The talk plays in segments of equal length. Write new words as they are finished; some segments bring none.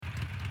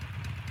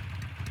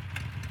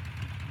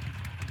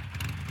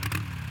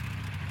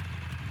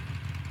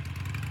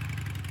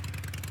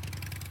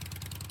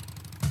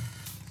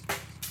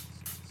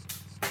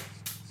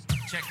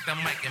Check the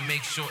mic and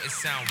make sure it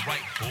sound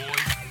right, boys.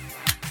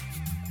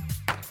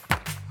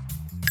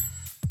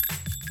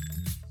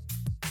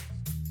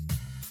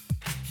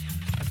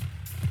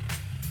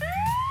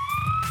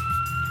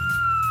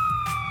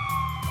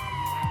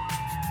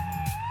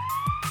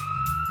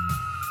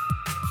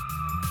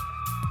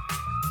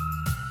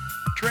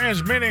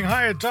 Transmitting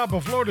high atop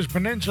of Florida's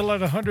peninsula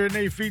at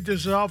 108 feet,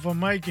 this is Alpha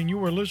Mike, and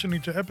you are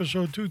listening to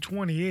episode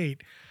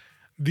 228,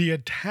 The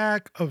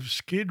Attack of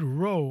Skid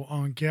Row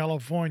on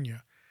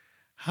California.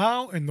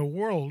 How in the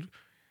world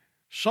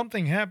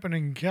something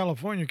happening in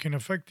California can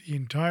affect the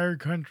entire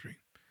country?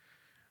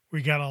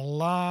 We got a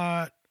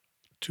lot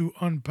to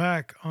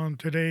unpack on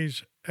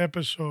today's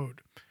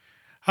episode.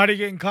 How do you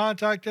get in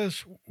contact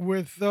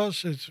with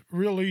us? It's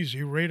real easy.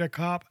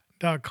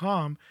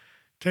 Radarcop.com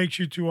takes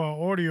you to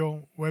our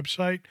audio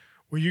website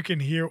where you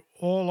can hear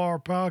all our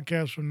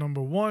podcasts from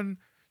number 1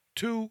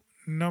 to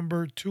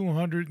number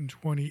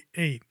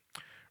 228.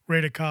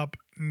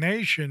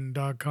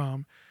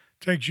 RadarCopNation.com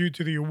takes you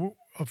to the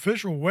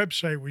official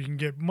website where you can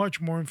get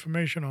much more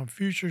information on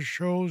future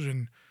shows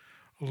and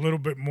a little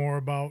bit more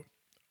about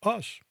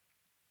us.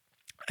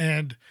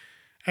 And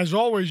as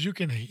always, you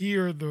can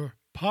hear the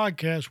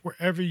podcast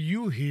wherever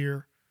you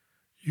hear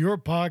your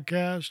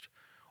podcast,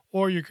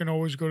 or you can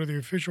always go to the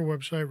official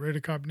website,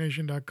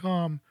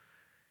 RadarCopNation.com,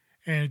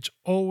 and it's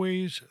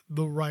always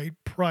the right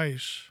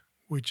price,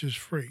 which is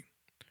free.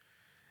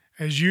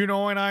 As you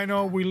know and I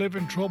know, we live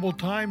in troubled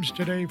times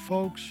today,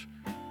 folks,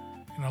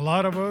 and a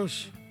lot of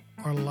us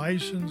are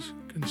licensed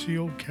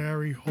concealed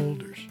carry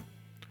holders.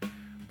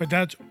 But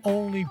that's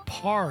only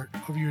part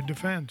of your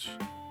defense.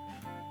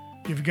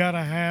 You've got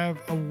to have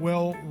a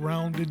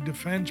well-rounded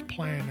defense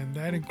plan, and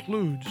that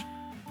includes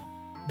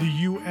the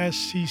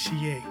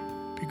USCCA,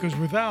 because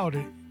without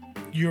it,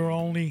 you're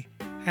only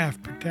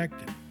half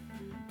protected.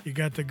 You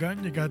got the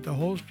gun, you got the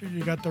holster,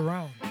 you got the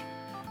rounds.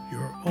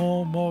 You're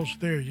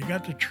almost there. You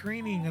got the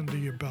training under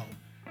your belt.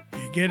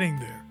 You're getting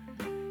there.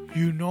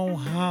 You know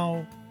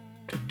how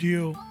to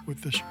deal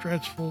with the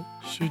stressful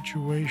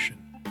situation.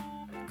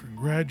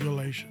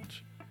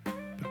 Congratulations.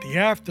 But the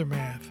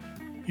aftermath,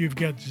 you've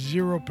got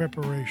zero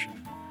preparation.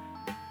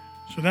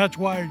 So that's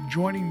why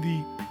joining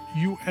the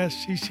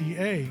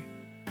USCCA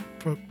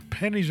for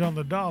pennies on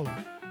the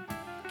dollar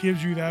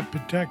gives you that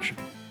protection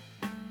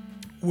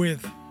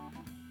with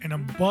an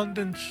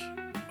abundance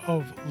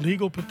of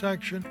legal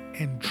protection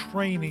and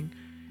training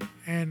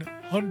and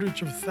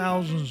hundreds of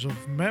thousands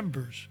of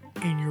members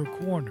in your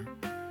corner.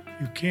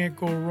 You can't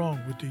go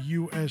wrong with the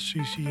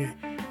USCCA.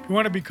 If you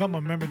want to become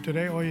a member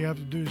today, all you have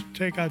to do is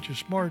take out your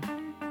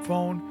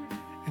smartphone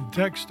and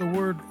text the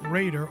word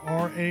Raider,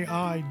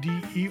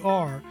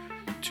 R-A-I-D-E-R,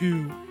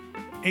 to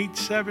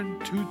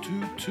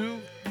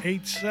 87222,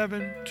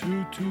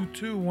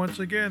 87222. Once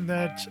again,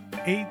 that's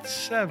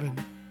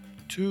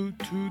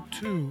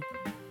 87222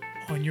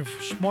 on your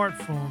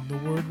smartphone, the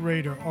word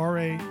Raider,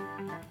 R-A-I-D-E-R.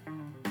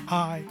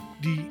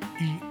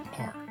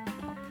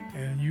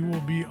 And you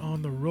will be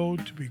on the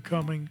road to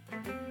becoming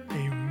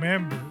a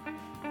member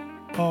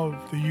of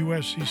the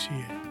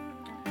USCCA.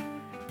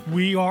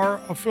 We are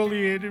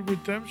affiliated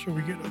with them, so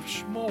we get a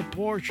small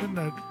portion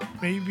that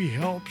maybe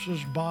helps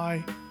us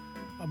buy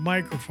a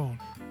microphone.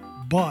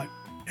 But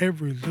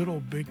every little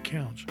bit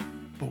counts.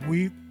 But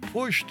we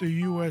push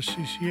the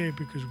USCCA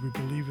because we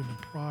believe in the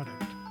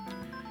product.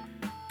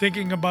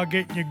 Thinking about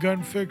getting your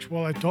gun fixed?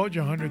 Well, I told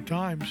you 100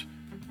 times.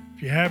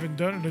 If you haven't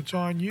done it, it's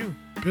on you.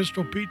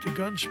 Pistol Pete the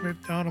Gunsmith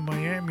down in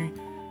Miami.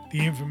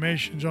 The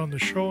information's on the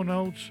show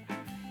notes.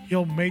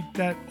 He'll make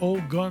that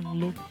old gun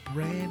look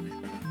brand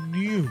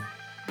new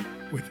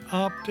with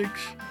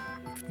optics,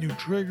 with new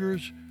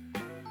triggers,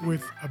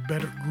 with a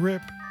better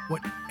grip,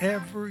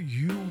 whatever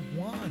you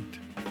want.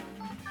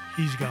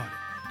 He's got it.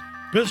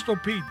 Pistol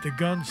Pete the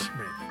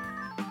Gunsmith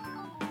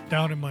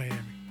down in Miami.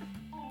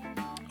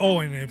 Oh,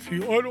 and if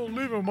I don't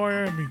live in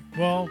Miami,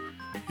 well,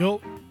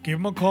 he'll give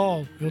him a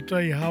call. He'll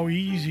tell you how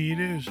easy it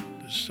is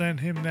to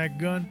send him that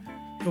gun.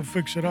 He'll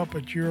fix it up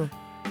at your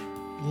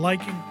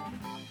liking,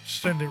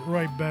 send it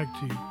right back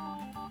to you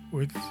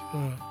with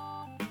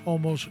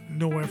almost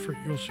no effort.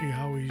 You'll see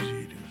how easy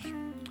it is.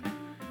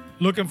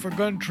 Looking for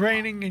gun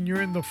training and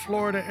you're in the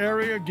Florida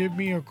area, give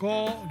me a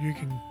call. You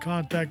can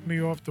contact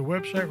me off the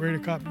website,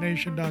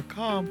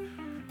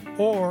 RadarCopNation.com,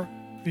 or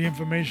the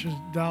information is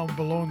down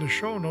below in the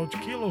show notes.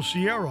 Kilo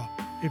Sierra,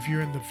 if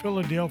you're in the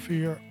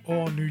Philadelphia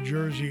or New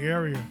Jersey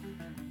area.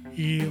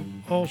 He'll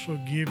also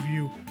give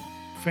you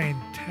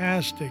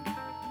fantastic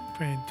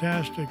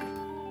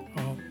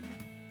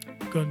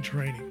gun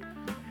training.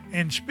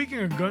 And speaking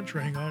of gun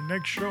training, our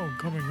next show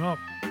coming up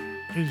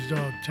is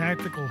the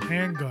Tactical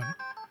Handgun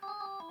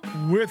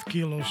with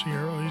Kilo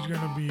Sierra. He's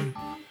going to be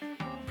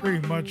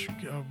pretty much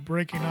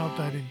breaking out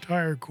that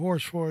entire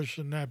course for us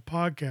in that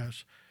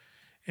podcast.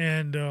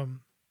 And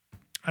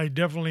I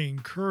definitely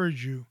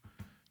encourage you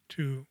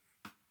to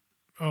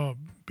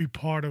be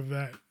part of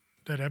that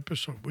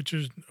episode, which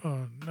is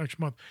next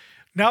month.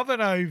 Now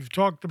that I've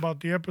talked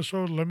about the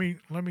episode, let me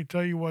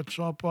tell you what's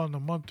up on the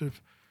month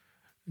of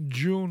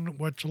June,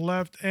 what's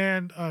left,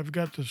 and I've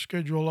got the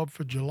schedule up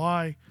for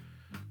July.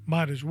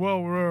 Might as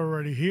well, we're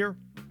already here.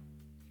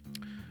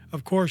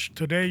 Of course,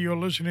 today you're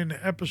listening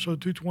to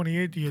episode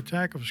 228, The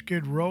Attack of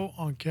Skid Row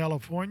on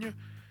California.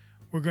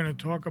 We're going to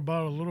talk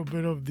about a little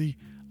bit of the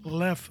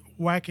left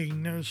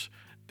wackiness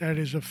that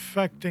is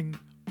affecting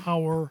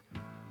our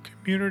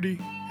community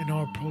and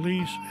our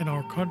police and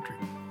our country.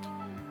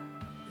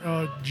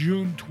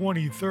 June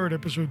 23rd,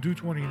 episode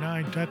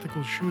 229,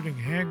 Tactical Shooting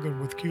Handgun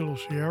with Kilo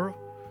Sierra.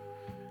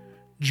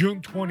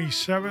 June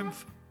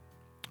 27th,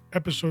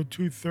 episode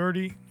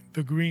 230,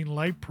 The Green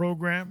Light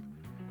Program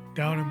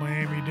down in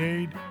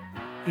Miami-Dade.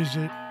 Is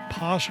it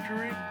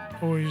posturing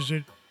or is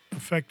it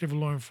effective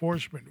law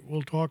enforcement?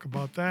 We'll talk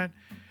about that.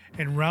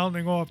 And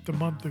rounding off the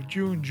month of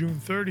June, June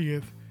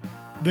 30th,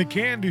 The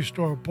Candy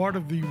Store, part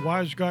of the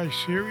Wise Guy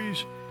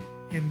series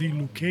in the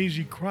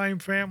Lucchese crime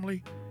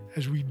family,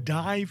 as we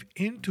dive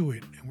into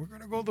it. And we're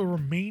going to go the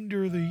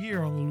remainder of the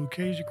year on the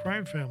Lucchese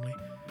crime family.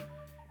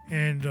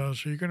 And so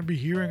you're going to be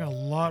hearing a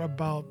lot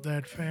about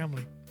that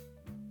family.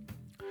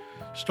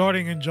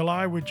 Starting in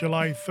July with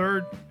July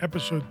 3rd,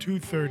 episode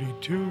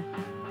 232,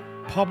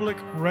 Public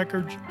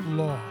Records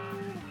Law.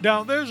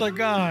 Now, there's a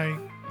guy,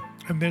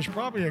 and there's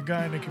probably a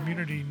guy in the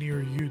community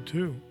near you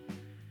too,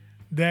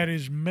 that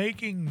is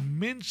making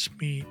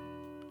mincemeat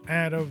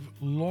out of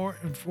law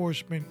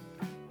enforcement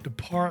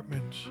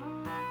departments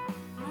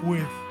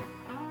with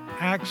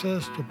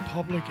access to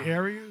public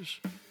areas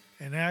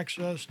and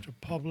access to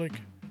public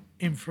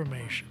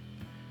information.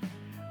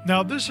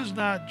 Now, this is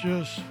not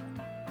just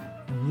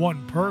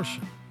one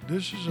person.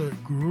 This is a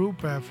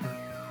group effort.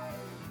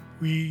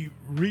 We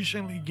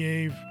recently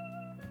gave,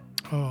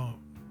 I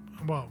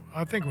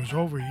think it was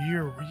over a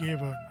year, we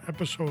gave an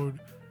episode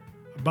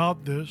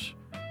about this.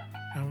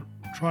 I'll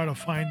try to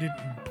find it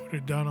and put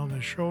it down on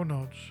the show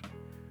notes.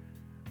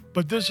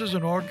 But this is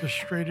an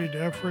orchestrated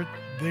effort.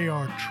 They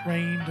are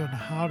trained on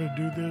how to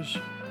do this.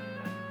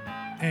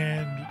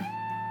 And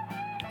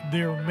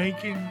they're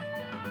making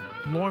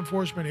law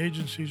enforcement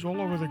agencies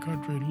all over the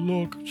country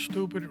look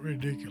stupid and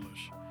ridiculous.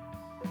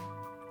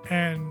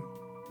 And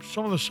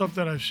some of the stuff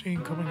that I've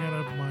seen coming out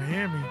of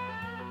Miami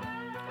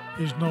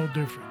is no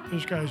different.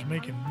 This guy's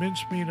making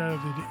mincemeat out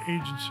of the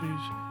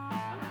agencies.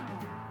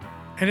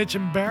 And it's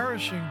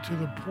embarrassing to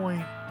the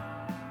point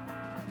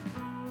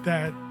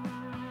that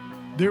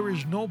there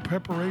is no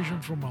preparation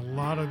from a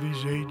lot of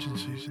these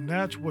agencies. And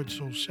that's what's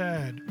so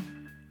sad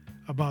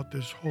about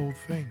this whole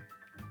thing.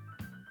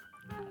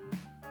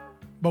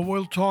 But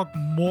we'll talk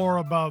more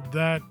about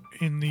that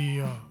in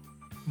the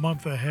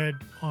month ahead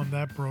on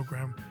that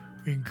program.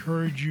 We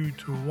encourage you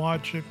to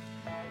watch it.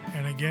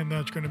 And again,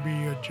 that's going to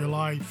be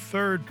July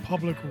 3rd,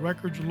 Public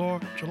Records Law.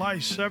 July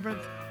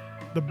 7th,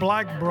 the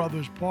Black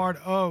Brothers, part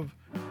of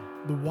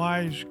the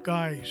Wise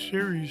Guy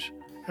series,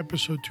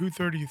 episode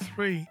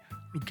 233,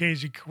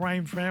 Lucchese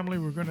Crime Family.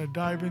 We're going to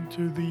dive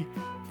into the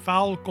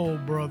Falco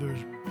brothers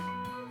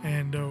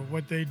and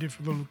what they did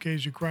for the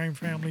Lucchese Crime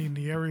Family in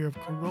the area of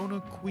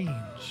Corona,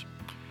 Queens.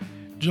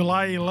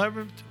 July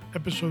 11th,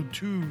 episode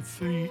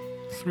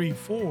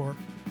 234,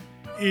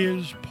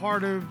 is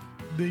part of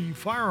the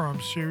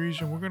Firearms series,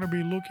 and we're going to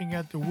be looking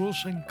at the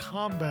Wilson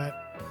Combat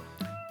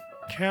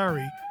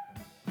Carry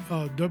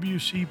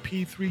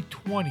WCP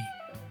 320.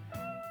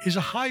 Is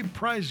a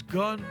high-priced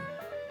gun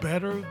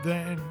better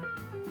than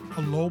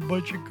a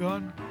low-budget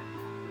gun?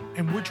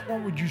 And which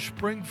one would you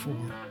spring for?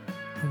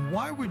 And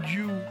why would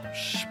you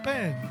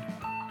spend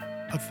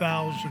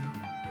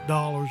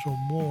 $1,000 or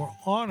more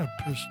on a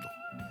pistol?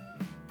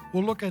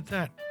 We'll look at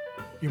that.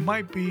 You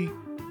might be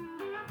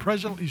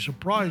pleasantly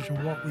surprised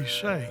at what we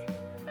say.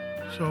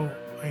 So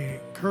I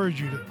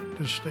encourage you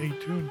to stay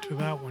tuned to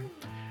that one.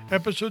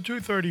 Episode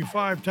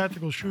 235,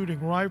 Tactical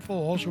Shooting Rifle,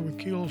 also with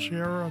Kilo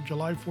Sierra on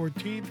July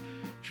 14th.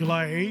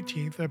 July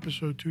 18th,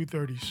 episode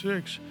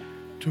 236,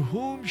 To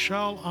Whom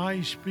Shall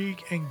I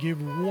Speak and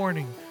Give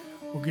Warning?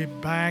 We'll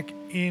get back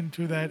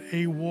into that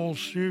AWOL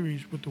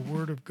series with the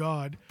Word of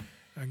God.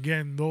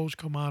 Again, those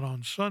come out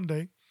on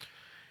Sunday.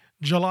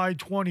 July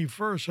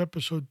 21st,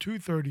 episode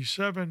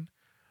 237,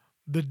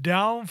 The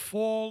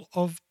Downfall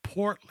of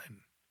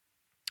Portland.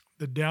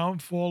 The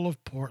Downfall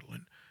of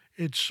Portland.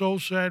 It's so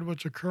sad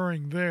what's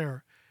occurring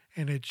there,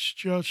 and it's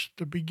just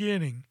the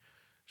beginning.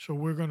 So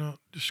we're going to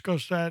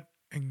discuss that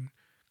and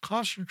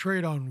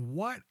concentrate on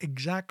what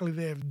exactly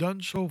they have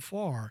done so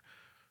far,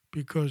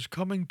 because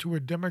coming to a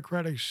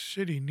Democratic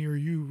city near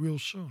you real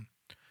soon.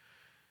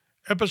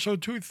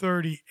 Episode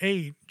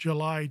 238,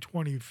 July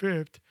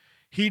 25th,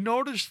 He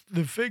Noticed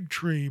the Fig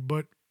Tree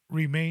but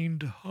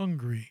Remained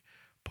Hungry,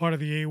 part of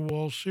the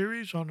AWOL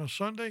series on a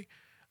Sunday,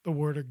 the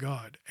Word of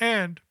God.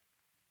 And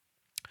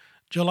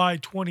July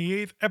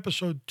 28th,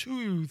 episode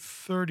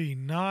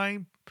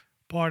 239,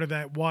 part of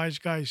that Wise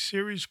Guy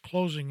series,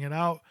 closing it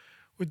out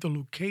with the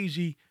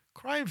Lucchese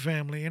crime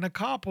family and a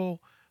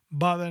couple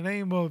by the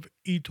name of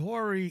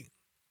Ettore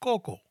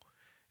Coco.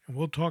 And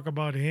we'll talk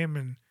about him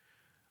and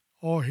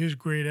all his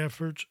great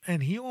efforts.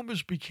 And he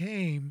almost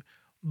became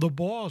the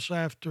boss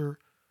after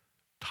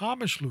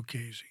Thomas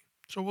Lucchese.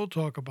 So we'll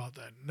talk about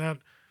that. And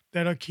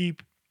that'll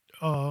keep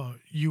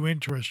you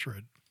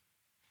interested.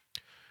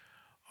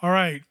 All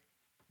right,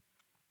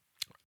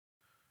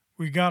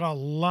 we got a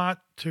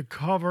lot to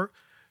cover,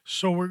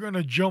 so we're going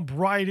to jump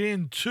right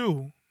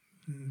into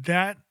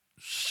that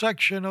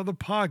section of the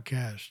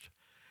podcast,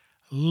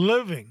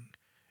 living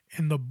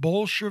in the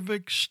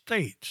Bolshevik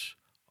states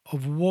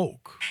of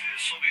woke. The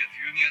Soviet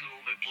Union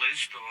will be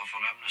pleased to offer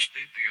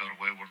amnesty to your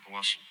wayward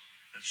vassal.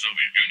 The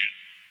Soviet Union?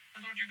 I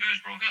thought you guys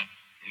broke up.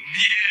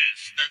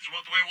 Yes, that's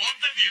what we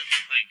wanted you to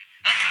think.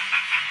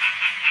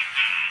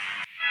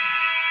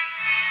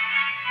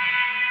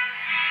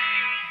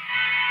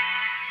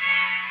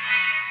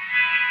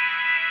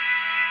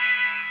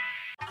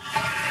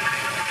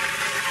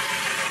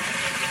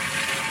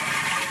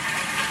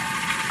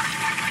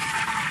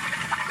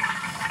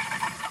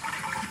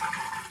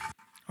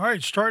 All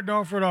right, starting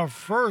off with our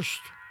first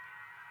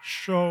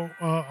show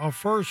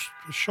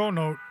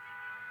note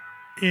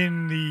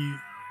in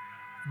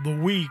the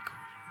week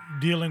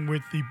dealing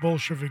with the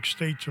Bolshevik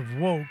states of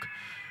woke.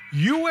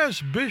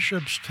 U.S.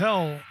 bishops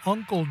tell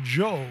Uncle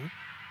Joe,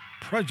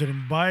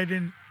 President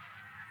Biden,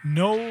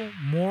 no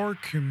more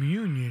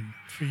communion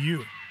for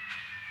you.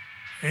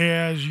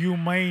 As you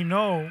may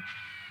know,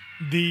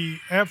 the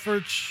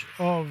efforts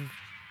of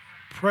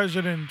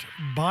President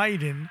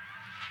Biden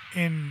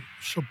in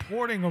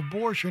supporting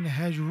abortion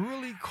has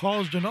really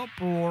caused an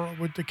uproar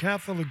with the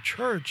Catholic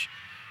Church.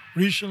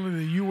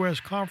 Recently, the U.S.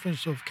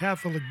 Conference of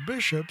Catholic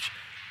Bishops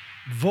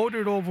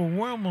voted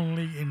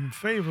overwhelmingly in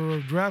favor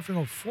of drafting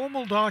a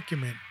formal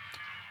document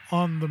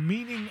on the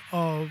meaning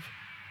of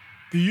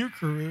the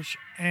Eucharist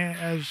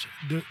as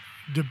the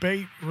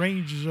debate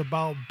ranges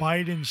about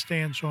Biden's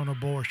stance on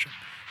abortion.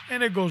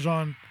 And it goes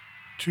on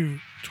to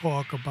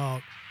talk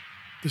about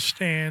the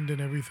stand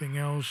and everything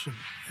else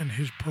and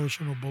his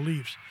personal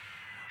beliefs.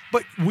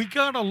 But we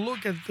got to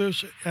look at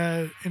this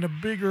in a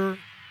bigger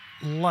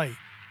light.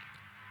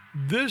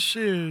 This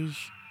is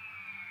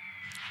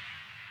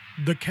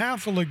the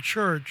Catholic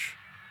Church,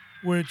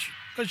 which,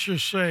 let's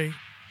just say,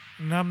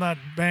 and I'm not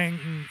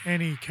banging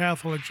any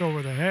Catholics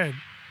over the head,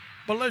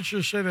 but let's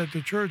just say that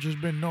the church has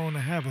been known to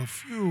have a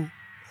few,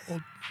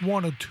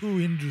 one or two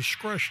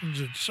indiscretions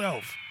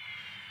itself.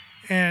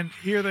 And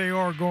here they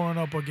are going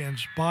up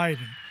against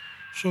Biden.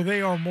 So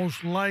they are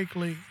most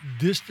likely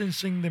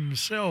distancing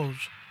themselves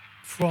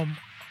from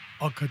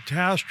a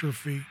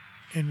catastrophe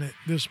in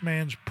this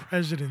man's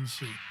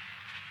presidency.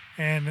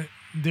 And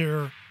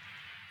they're,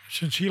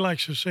 since he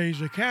likes to say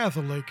he's a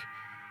Catholic,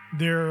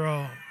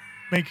 they're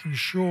making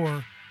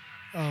sure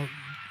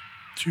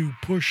to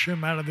push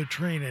him out of the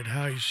train at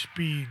high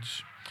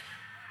speeds.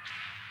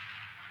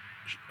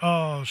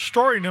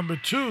 Story number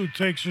 2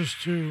 takes us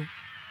to,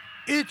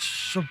 it's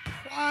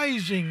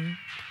surprising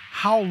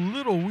how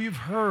little we've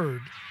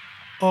heard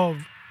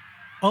of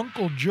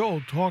Uncle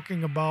Joe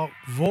talking about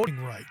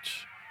voting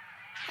rights.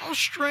 How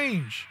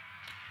strange.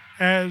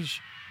 As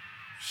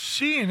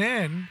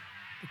CNN,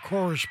 the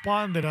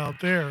correspondent out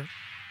there,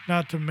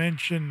 not to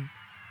mention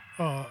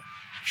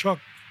Chuck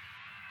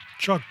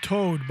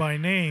Toad by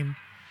name,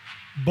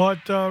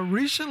 but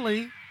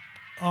recently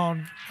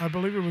on, I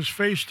believe it was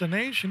Face the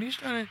Nation, he's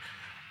done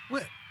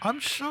it. I'm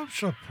so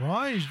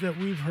surprised that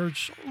we've heard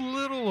so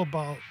little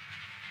about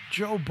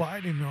Joe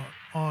Biden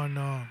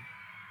on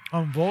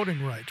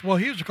voting rights. Well,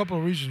 here's a couple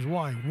of reasons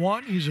why.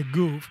 One, he's a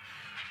goof.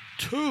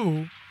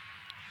 Two,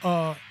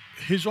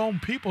 his own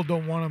people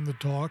don't want him to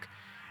talk.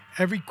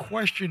 Every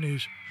question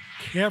is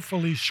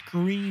carefully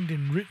screened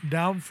and written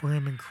down for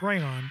him in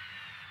crayon.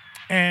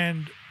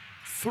 And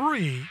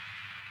 3,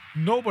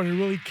 nobody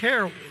really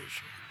cares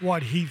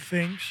what he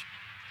thinks.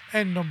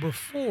 And number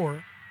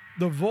 4,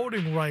 the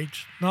voting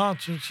rights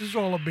nonsense is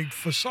all a big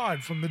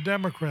facade from the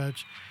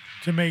Democrats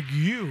to make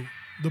you,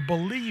 the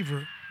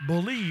believer,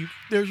 believe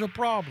there's a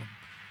problem.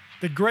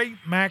 The great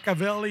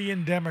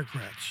Machiavellian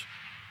Democrats.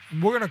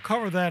 And we're going to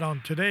cover that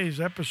on today's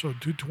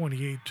episode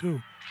 228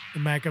 too, the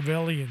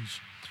Machiavellians.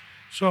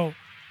 So,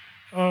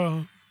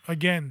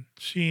 again,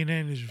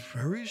 CNN is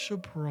very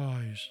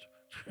surprised.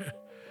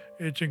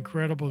 It's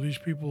incredible. These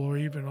people are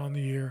even on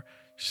the air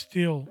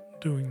still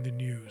doing the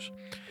news.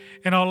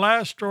 And our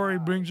last story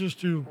brings us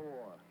to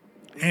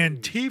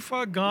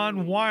Antifa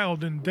gone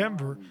wild in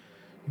Denver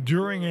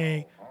during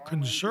a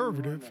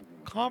conservative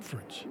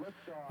conference.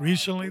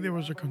 Recently, there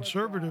is a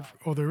conservative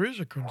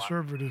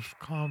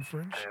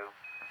conference,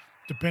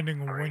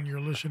 depending on when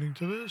you're listening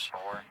to this,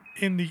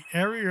 in the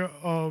area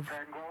of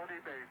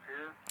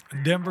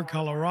Denver,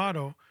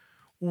 Colorado,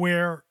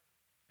 where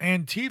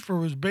Antifa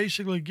was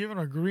basically given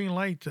a green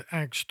light to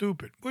act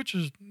stupid, which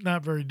is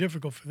not very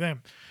difficult for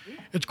them.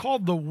 It's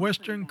called the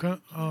Western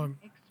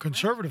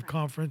Conservative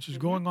Conference. Is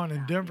going on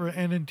in Denver,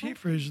 and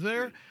Antifa is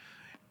there.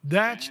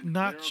 That's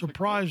not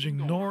surprising,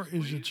 nor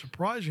is it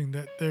surprising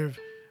that they've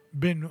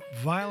been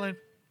violent,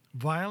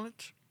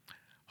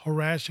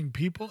 harassing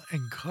people,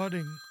 and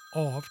cutting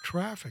off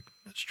traffic.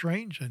 That's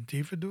strange,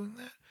 Antifa doing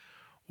that.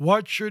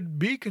 What should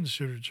be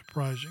considered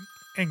surprising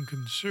and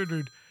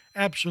considered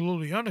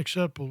absolutely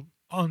unacceptable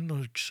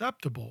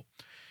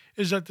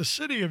is that the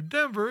city of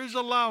Denver is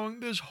allowing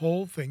this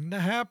whole thing to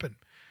happen.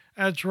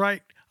 That's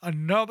right.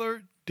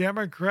 Another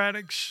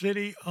Democratic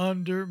city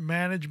under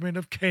management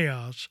of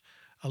chaos,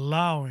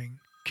 allowing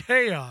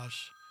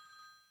chaos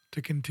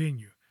to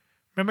continue.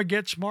 Remember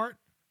Get Smart?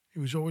 He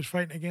was always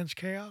fighting against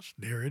chaos.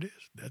 There it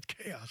is. That's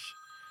chaos.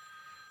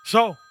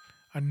 So,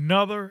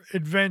 another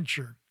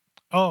adventure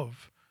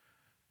of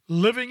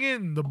living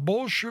in the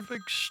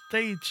Bolshevik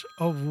states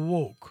of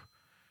woke.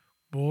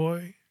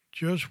 Boy,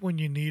 just when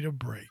you need a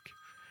break.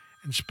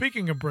 And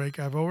speaking of break,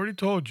 I've already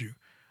told you,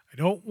 I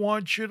don't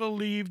want you to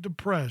leave the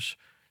press,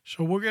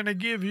 so we're going to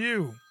give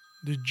you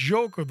the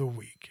joke of the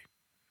week.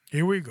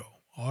 Here we go.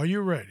 Are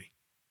you ready?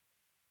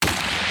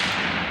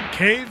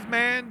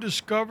 Caveman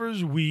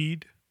discovers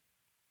weed.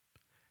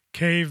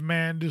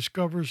 Caveman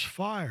discovers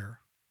fire.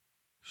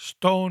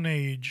 Stone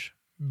Age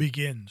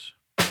begins.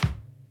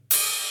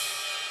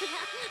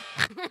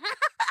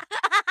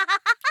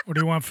 What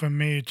do you want from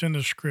me? It's in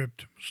the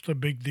script. It's the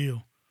big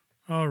deal.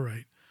 All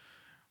right.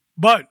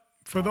 But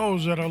for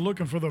those that are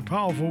looking for the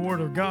powerful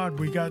word of God,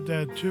 we got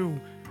that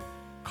too.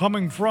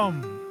 Coming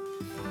from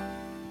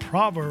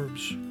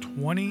Proverbs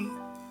 20,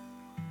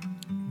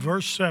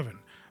 verse 7.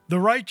 The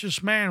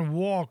righteous man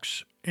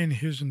walks in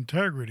his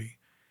integrity.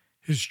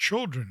 His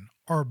children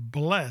are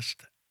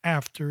blessed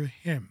after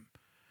him.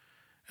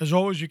 As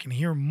always, you can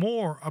hear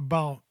more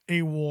about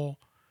AWOL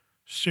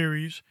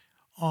series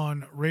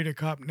on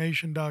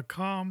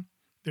RadarCopNation.com.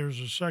 There's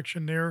a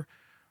section there.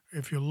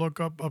 If you look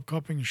up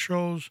upcoming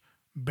shows,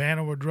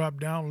 banner will drop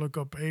down, look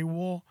up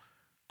AWOL.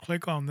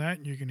 Click on that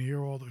and you can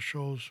hear all the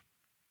shows.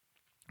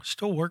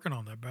 Still working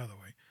on that, by the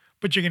way.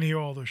 But you can hear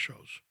all the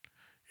shows.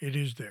 It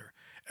is there.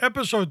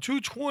 Episode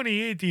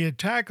 228, the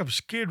attack of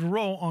Skid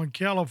Row on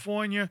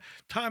California.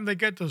 Time to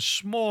get the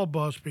small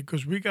bus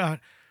because we got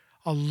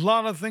a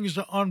lot of things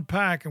to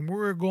unpack and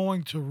we're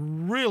going to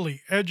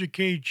really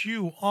educate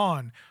you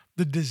on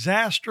the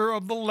disaster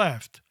of the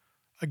left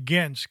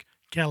against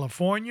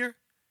California,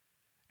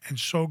 and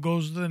so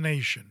goes the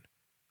nation.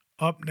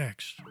 Up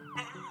next.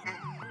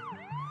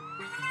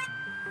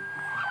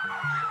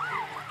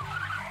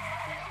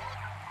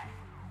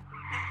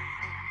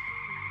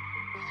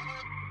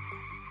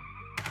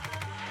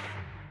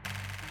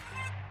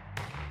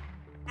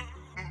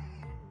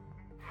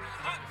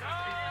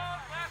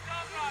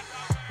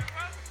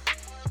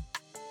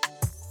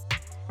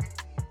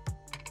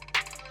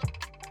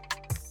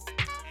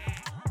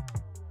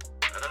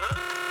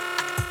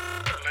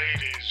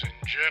 Ladies and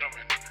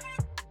gentlemen,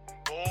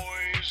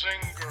 boys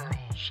and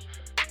girls,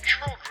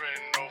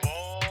 children of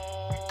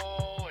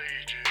all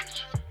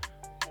ages,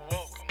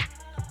 welcome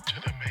to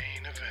the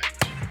main event.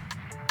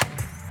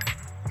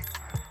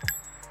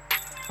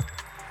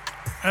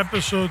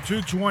 Episode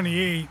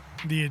 228,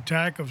 the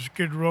attack of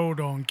Skid Row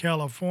on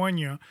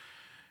California.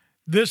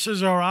 This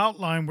is our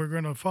outline we're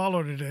going to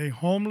follow today.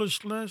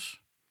 Homelessness,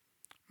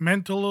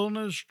 mental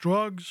illness,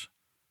 drugs,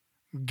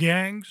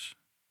 gangs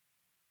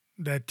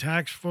that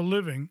tax for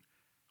living,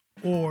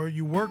 or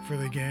you work for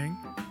the gang,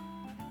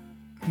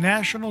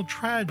 national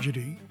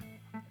tragedy,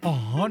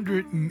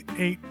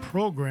 108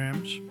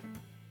 programs,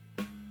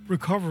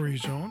 recovery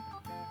zone,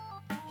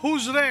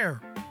 who's there,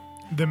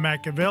 the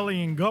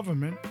Machiavellian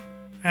government,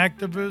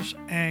 activists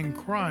and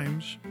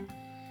crimes,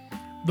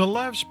 the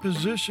left's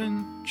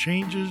position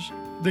changes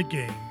the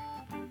game,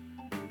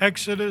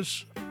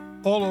 exodus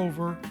all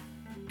over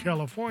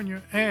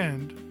California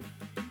and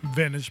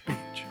Venice Beach.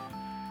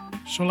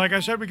 So like I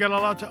said, we got a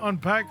lot to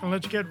unpack, and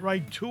let's get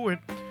right to it.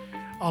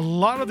 A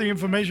lot of the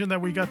information that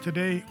we got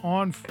today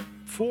on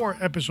for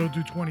episode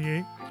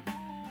 228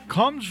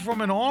 comes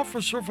from an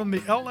officer from the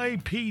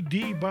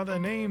LAPD by the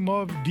name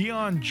of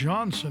Dion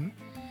Johnson.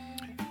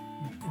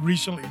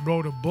 Recently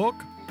wrote a book.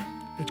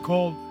 It's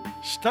called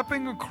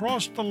Stepping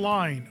Across the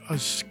Line, a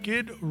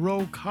Skid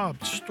Row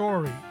Cop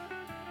Story.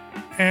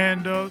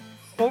 And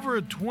over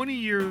a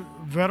 20-year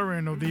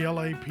veteran of the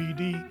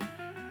LAPD,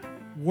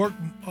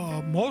 worked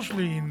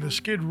mostly in the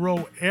Skid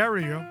Row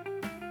area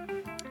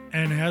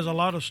and has a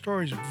lot of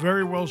stories,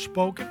 very well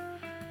spoken.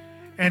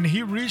 And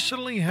he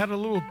recently had a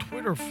little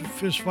Twitter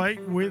fist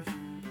fight with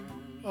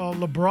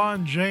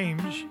LeBron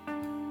James,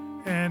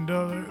 and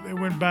they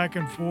went back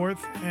and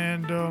forth.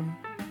 And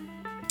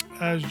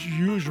as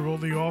usual,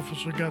 the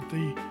officer got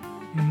the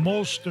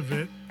most of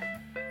it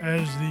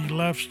as the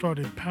left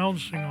started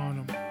pouncing on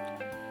him.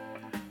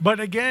 But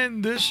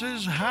again, this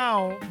is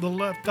how the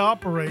left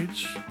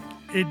operates.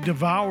 It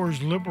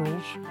devours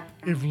liberals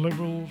if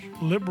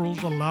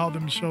liberals allow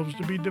themselves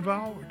to be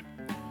devoured.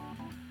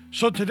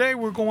 So today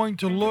we're going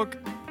to look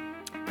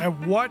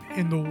at what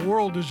in the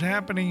world is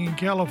happening in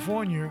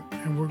California,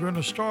 and we're going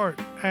to start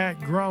at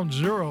ground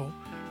zero,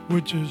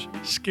 which is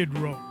Skid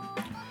Row.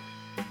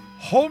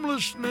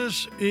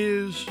 Homelessness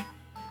is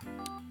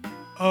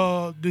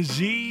a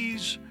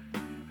disease,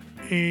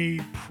 a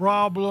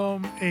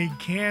problem, a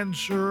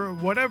cancer,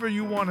 whatever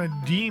you want to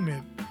deem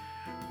it,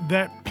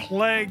 that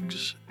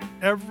plagues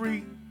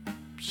every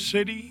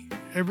city,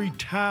 every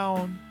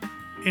town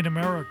in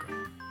America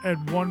at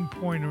one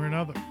point or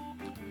another.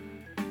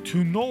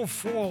 To no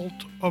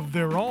fault of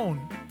their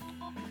own,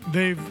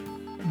 they've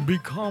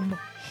become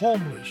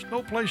homeless,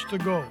 no place to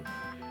go.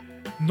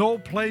 no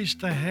place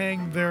to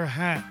hang their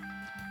hat.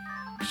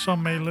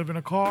 Some may live in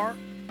a car,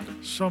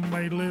 some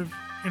may live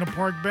in a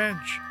park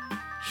bench,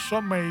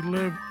 some may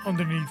live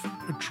underneath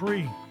a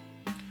tree.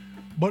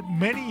 But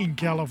many in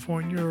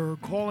California are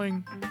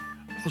calling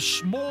a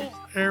small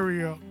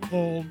area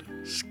called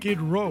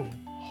Skid Row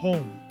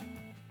home.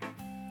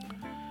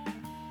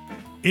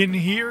 In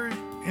here,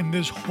 in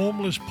this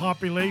homeless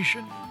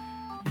population,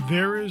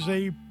 there is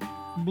a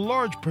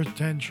large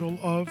potential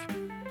of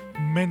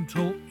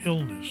mental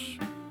illness.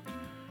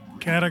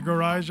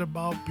 Categorized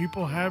about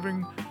people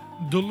having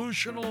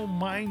delusional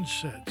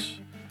mindsets.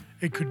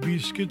 It could be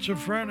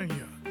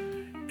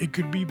schizophrenia. It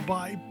could be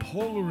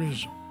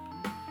bipolarism.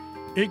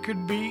 It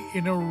could be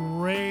an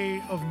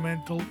array of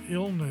mental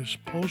illness,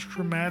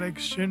 post-traumatic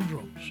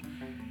syndromes.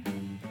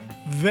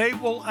 They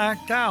will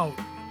act out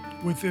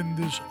within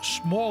this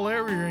small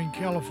area in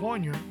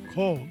California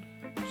called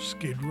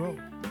Skid Row.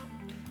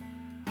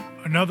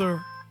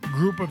 Another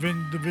group of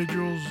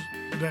individuals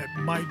that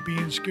might be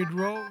in Skid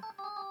Row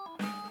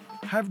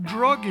have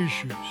drug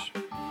issues.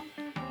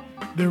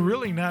 They're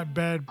really not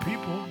bad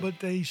people, but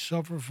they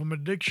suffer from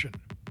addiction.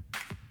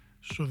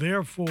 So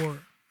therefore,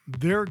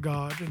 their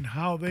God and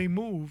how they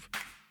move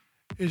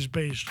is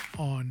based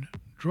on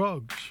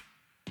drugs.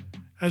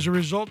 As a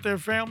result, their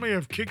family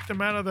have kicked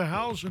them out of the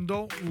house and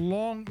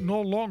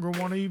no longer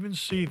want to even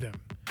see them.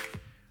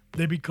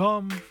 They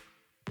become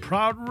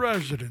proud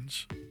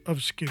residents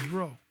of Skid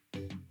Row.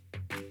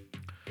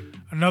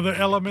 Another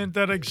element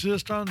that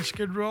exists on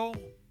Skid Row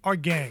are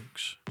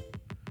gangs.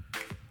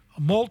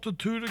 A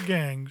multitude of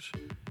gangs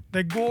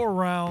that go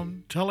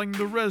around telling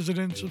the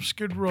residents of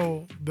Skid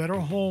Row that are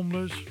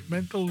homeless,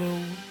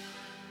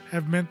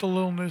 have mental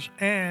illness,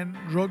 and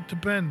drug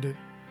dependent,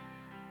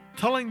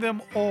 telling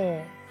them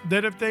all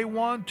that if they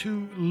want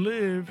to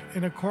live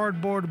in a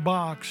cardboard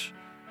box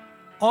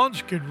on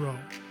Skid Row,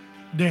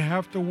 they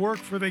have to work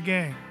for the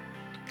gang,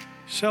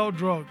 sell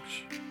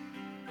drugs,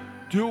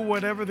 do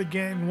whatever the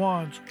gang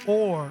wants,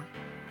 or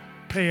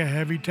pay a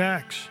heavy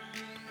tax.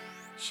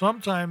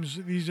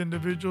 Sometimes these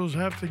individuals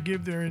have to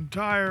give their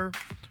entire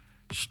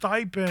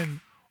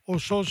stipend or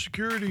Social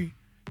Security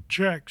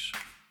checks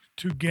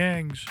to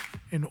gangs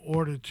in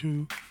order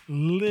to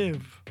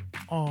live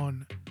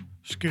on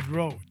Skid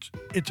Row.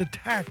 It's a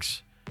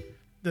tax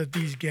that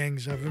these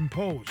gangs have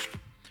imposed.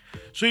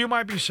 So you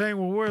might be saying,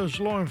 well, where's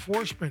law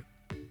enforcement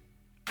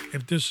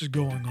if this is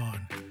going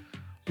on?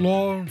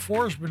 Law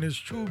enforcement is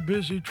too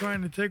busy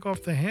trying to take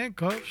off the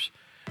handcuffs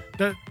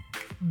that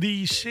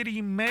the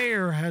city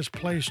mayor has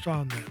placed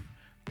on them.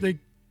 The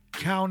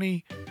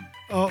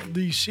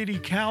city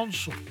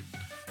council.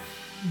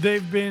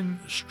 They've been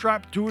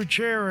strapped to a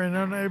chair and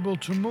unable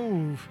to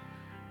move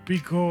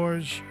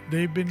because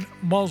they've been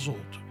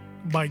muzzled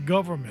by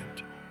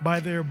government,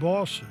 by their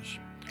bosses.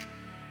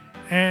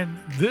 And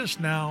this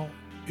now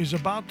is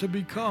about to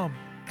become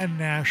a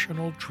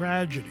national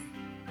tragedy.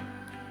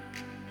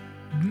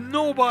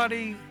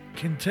 Nobody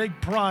can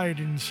take pride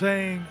in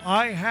saying,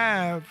 I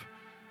have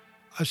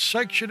a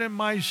section in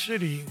my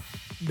city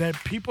that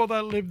people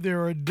that live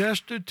there are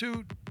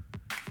destitute,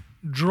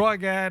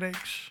 drug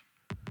addicts,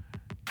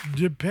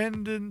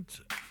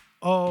 dependent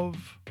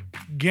of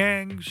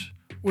gangs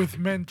with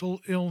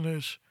mental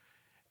illness,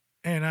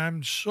 and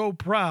I'm so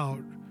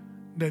proud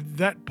that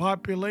that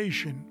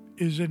population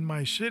is in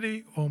my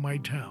city or my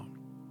town.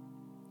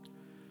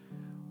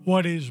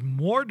 What is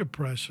more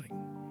depressing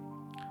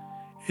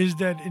is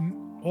that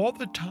in all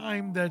the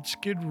time that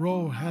Skid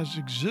Row has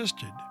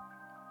existed,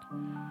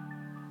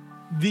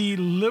 the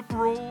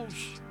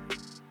liberals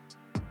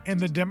and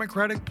the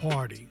Democratic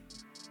Party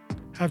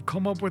have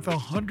come up with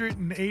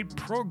 108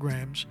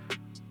 programs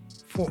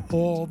for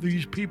all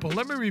these people.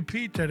 Let me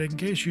repeat that in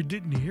case you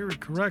didn't hear it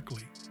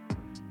correctly.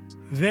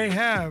 They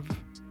have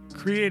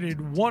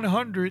created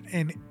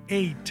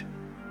 108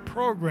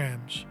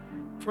 programs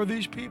for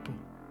these people.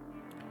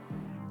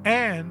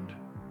 And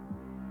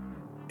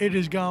it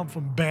has gone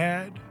from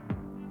bad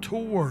to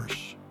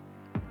worse.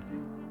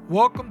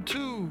 Welcome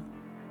to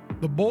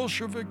the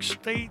Bolshevik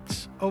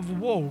states of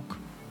woke,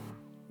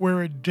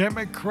 where a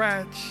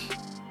Democrat's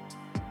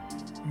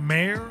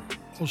mayor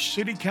or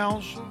city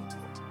council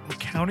or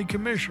county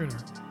commissioner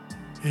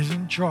is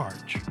in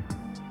charge.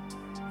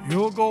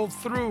 You'll go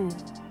through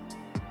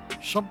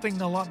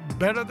something a lot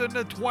better than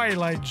the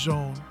Twilight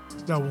Zone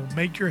that will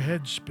make your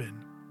head spin.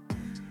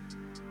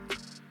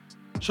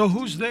 So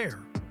who's there?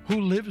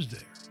 Who lives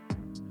there?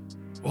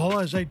 Well,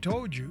 as I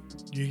told you,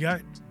 you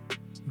got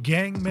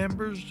gang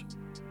members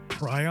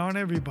prey on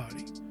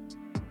everybody.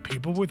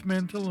 People with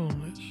mental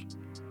illness,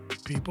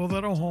 people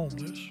that are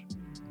homeless,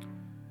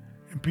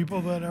 and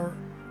people that are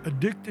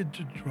addicted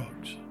to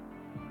drugs,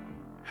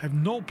 have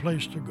no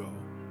place to go,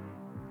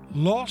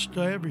 lost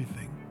to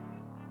everything,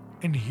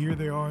 and here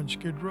they are in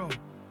Skid Row.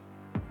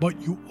 But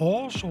you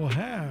also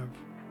have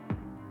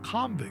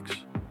convicts.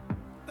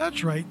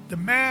 That's right, the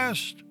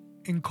mass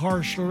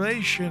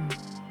incarceration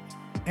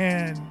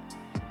and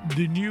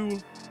the new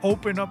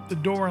open up the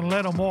door and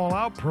let them all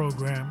out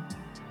program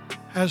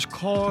has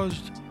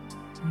caused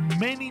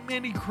many,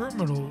 many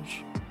criminals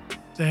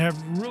they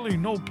have really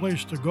no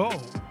place to go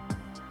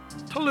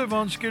to live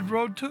on Skid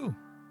Row too.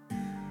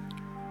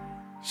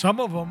 Some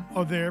of them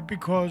are there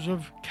because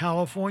of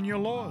California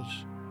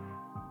laws.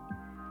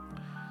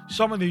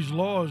 Some of these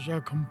laws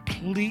are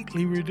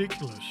completely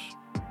ridiculous.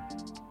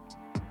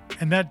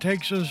 And that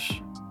takes us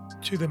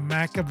to the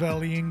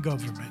Machiavellian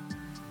government.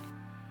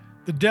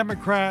 The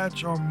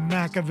Democrats are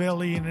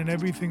Machiavellian in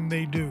everything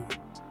they do.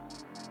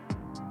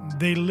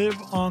 They live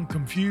on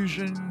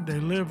confusion. They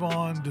live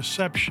on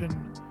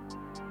deception.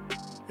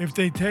 If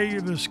they tell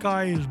you the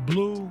sky is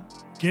blue,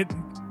 get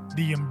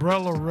the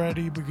umbrella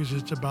ready because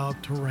it's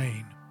about to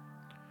rain.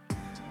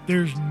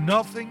 There's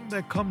nothing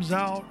that comes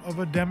out of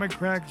a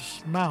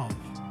Democrat's mouth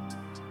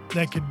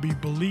that could be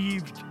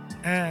believed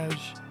as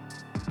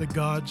the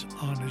God's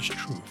honest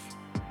truth.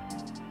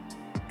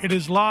 It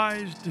is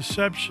lies,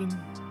 deception,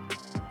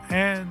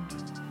 and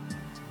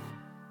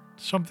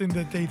something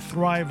that they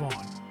thrive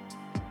on.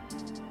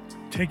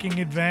 Taking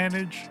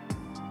advantage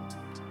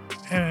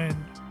and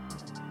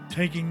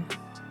taking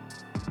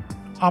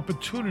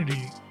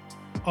opportunity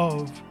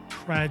of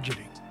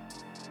tragedy.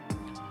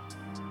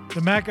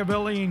 The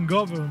Machiavellian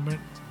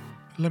government,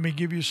 let me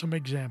give you some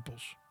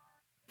examples.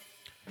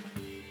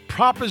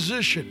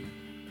 Proposition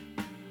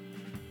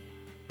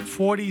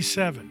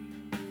 47.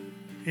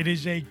 It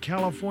is a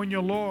California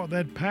law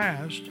that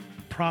passed,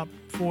 Prop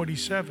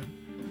 47,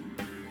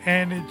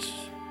 and it's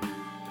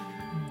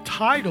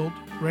titled,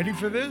 ready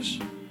for this?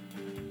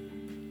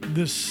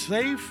 The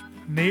Safe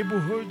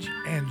Neighborhoods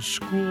and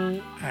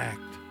School Act.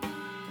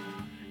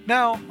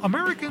 Now,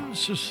 American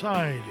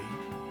society,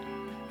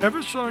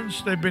 ever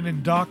since they've been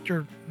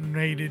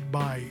indoctrinated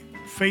by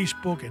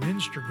Facebook and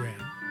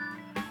Instagram,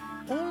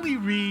 only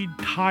read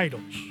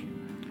titles.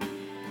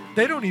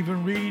 They don't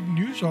even read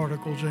news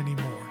articles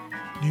anymore.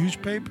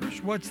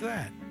 Newspapers? What's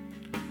that?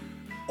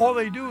 All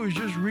they do is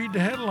just read the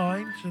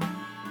headlines, and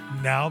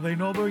now they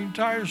know the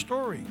entire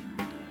story.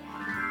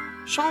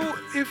 So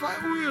if I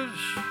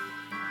was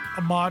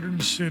a modern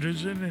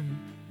citizen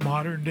in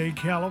modern day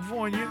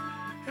California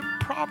and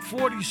Prop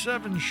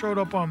 47 showed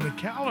up on the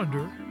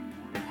calendar,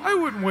 I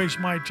wouldn't waste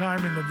my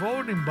time in the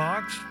voting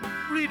box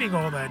reading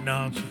all that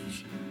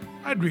nonsense.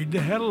 I'd read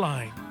the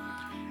headline.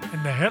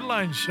 And the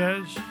headline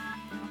says,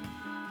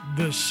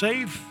 the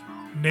Safe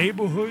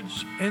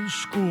Neighborhoods and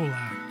School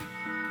Act.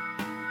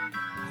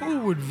 Who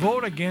would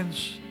vote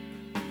against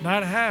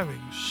not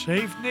having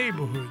safe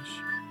neighborhoods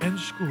and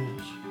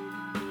schools?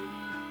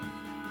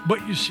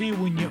 But you see,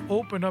 when you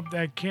open up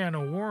that can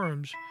of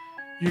worms,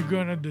 you're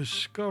going to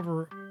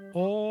discover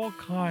all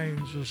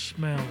kinds of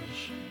smells.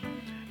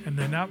 And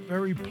they're not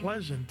very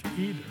pleasant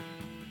either.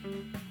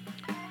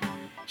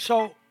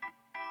 So,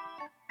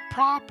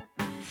 Prop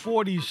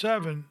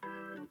 47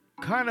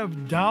 kind of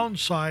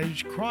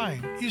downsized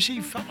crime. You see,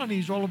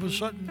 felonies all of a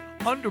sudden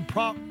under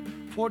Prop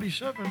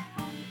 47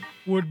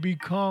 would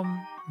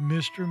become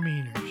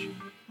misdemeanors,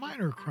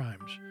 minor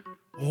crimes.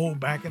 Oh,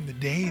 back in the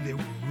day, they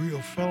were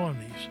real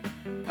felonies.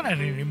 But not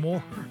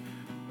anymore.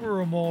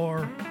 We're a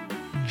more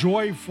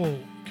joyful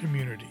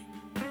community.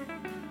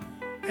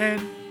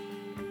 And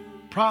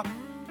Prop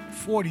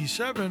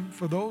 47,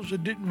 for those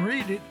that didn't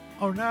read it,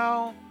 are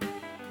now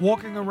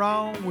walking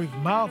around with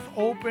mouth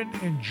open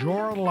and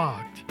jaw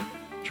locked,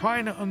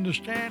 trying to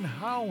understand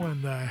how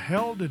in the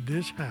hell did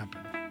this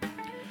happen.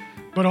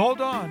 But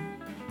hold on.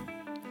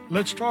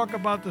 Let's talk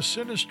about the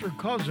sinister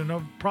cousin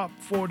of Prop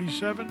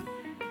 47,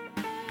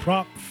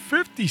 Prop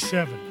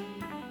 57.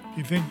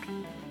 You think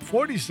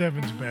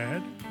 47's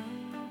bad?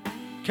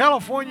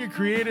 California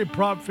created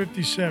Prop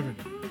 57,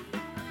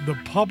 the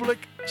Public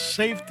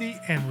Safety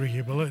and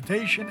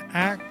Rehabilitation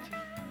Act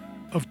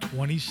of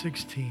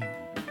 2016.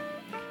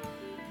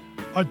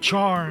 A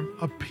charm,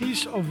 a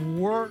piece of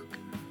work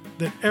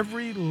that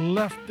every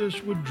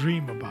leftist would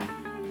dream about.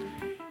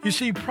 You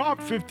see,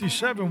 Prop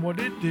 57, what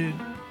it did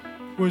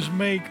was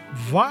make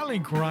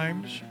violent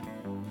crimes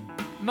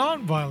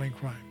non-violent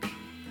crimes.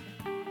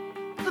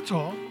 That's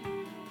all.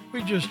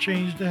 We just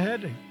changed the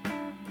heading.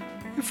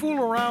 You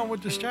fool around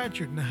with the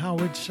statute and how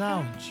it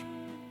sounds.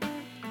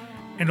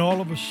 And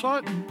all of a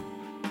sudden,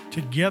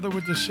 together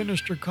with the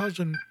sinister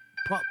cousin,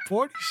 Prop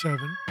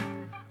 47,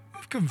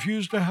 we've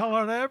confused the hell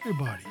out of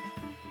everybody.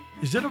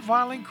 Is it a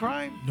violent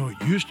crime? No,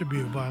 it used to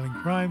be a violent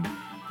crime.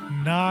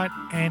 Not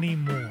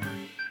anymore.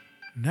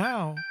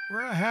 Now,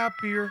 we're a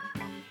happier,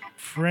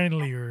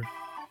 friendlier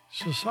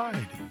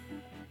society.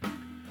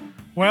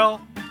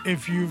 Well,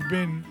 if you've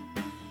been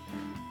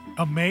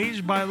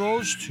amazed by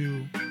those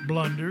two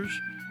blunders,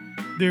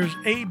 there's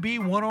AB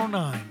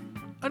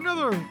 109,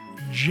 another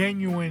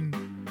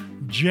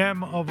genuine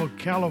gem of a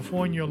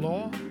California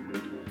law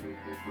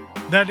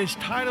that is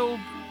titled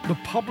the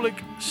Public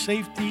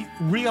Safety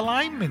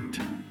Realignment.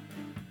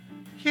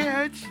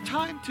 Yeah, it's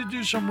time to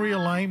do some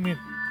realignment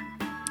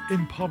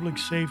in public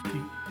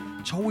safety.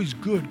 It's always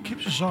good,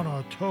 keeps us on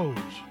our toes.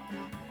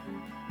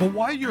 But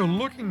while you're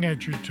looking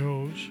at your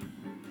toes,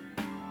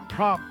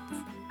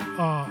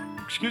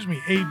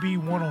 AB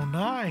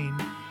 109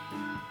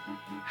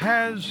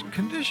 has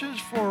conditions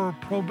for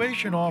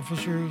probation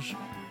officers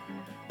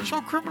so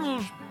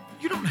criminals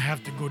You don't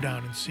have to go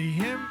down and see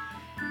him.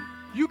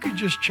 You can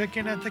just check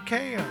in at the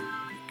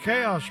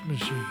chaos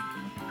machine.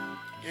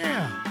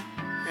 Yeah.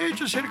 You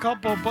just hit a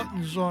couple of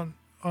buttons on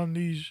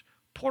these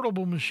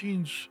portable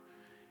machines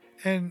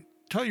and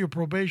tell your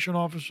probation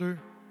officer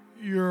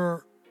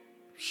you're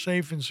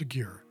safe and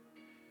secure.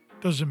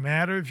 Doesn't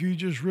matter if you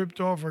just ripped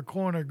off a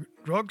corner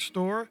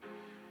drugstore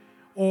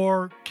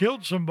or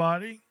killed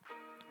somebody,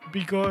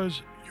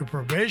 because your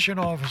probation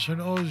officer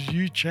knows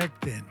you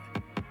checked in.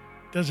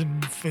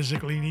 Doesn't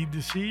physically need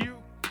to see you.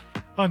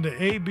 Under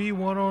AB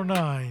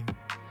 109,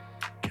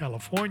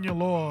 California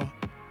law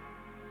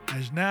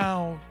has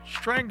now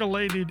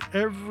strangulated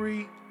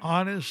every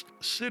honest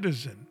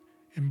citizen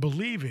in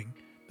believing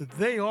that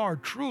they are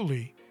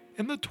truly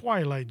in the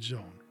twilight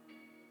zone.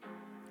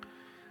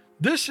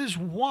 This is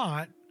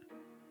what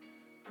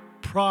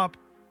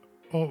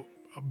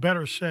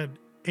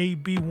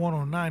AB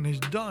 109 has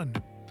done.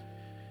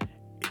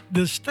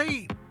 The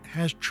state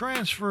has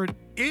transferred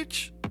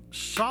its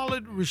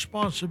solid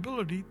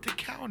responsibility to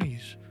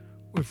counties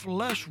with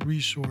less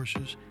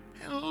resources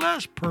and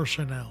less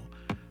personnel.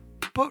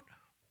 But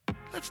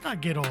let's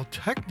not get all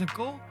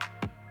technical.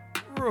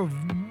 We're a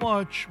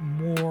much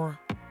more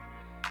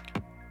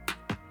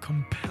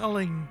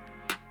compelling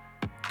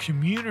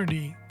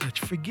community that's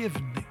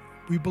forgiving.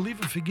 We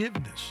believe in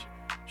forgiveness.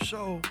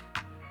 So,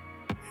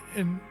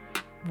 in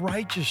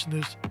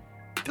righteousness,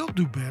 they'll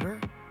do better.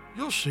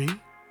 You'll see.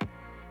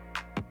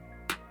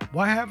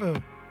 Why have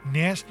a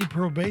nasty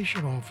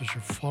probation officer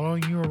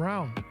following you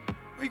around?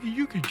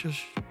 You could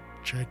just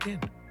check in.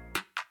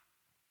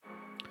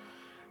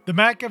 The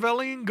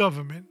Machiavellian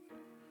government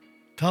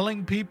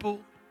telling people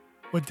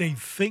what they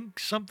think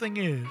something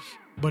is,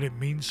 but it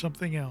means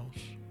something else.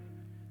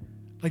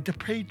 Like the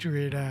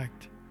Patriot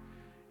Act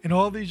and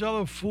all these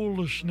other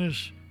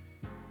foolishness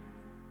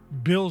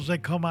bills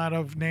that come out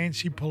of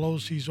Nancy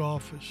Pelosi's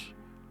office.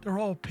 They're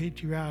all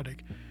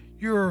patriotic.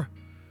 You're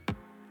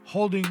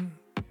holding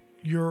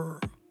your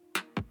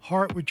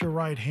heart with your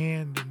right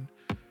hand and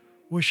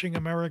wishing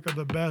America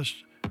the best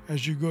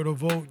as you go to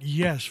vote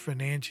yes for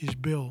Nancy's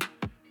bill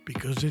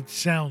because it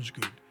sounds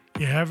good.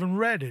 You haven't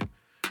read it,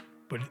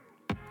 but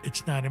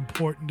it's not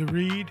important to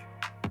read.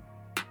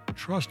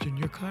 Trust in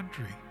your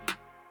country.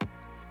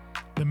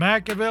 The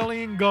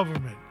Machiavellian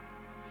government.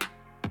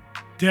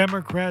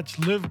 Democrats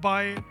live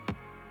by it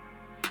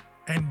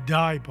and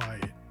die by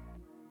it.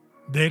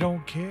 They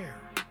don't care.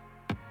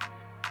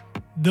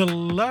 The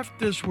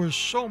leftists were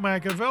so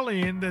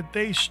Machiavellian that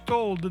they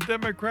stole the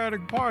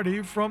Democratic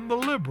Party from the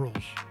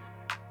liberals.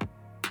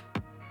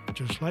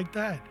 Just like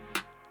that.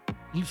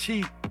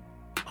 See,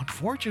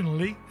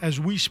 unfortunately, as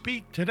we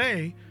speak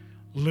today,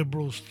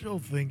 liberals still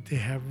think they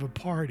have a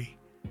party.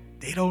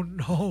 They don't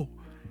know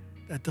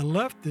that the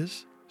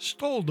leftists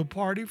stole the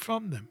party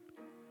from them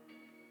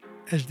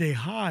as they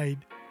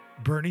hide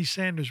Bernie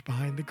Sanders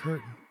behind the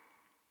curtain.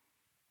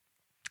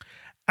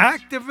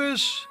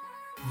 Activists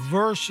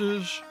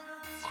versus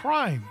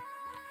crime.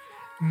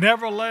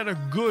 Never let a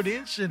good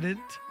incident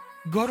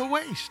go to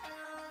waste.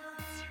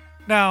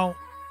 Now,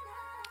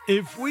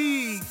 if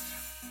we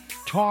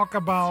talk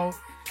about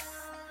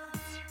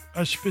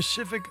a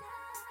specific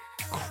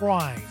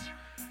crime,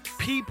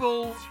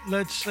 people,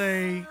 let's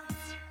say,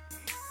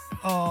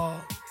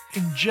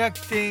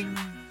 injecting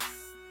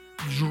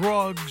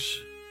drugs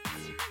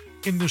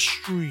in the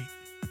street,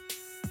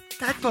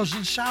 that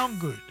doesn't sound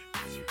good.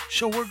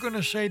 So we're going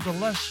to say the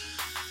less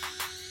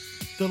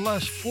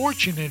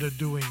fortunate are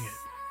doing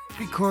it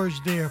because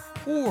they're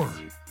poor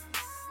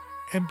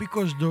and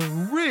because the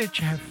rich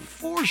have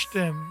forced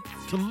them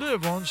to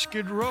live on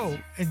Skid Row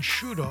and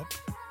shoot up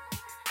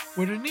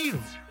with a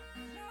needle.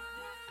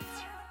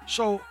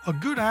 So a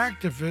good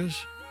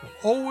activist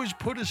will always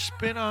put a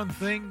spin on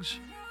things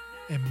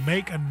and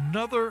make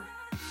another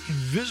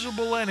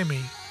invisible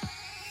enemy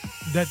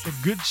that the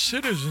good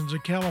citizens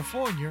of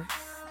California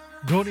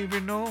don't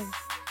even know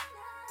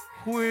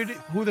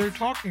who they're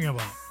talking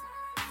about.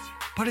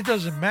 But it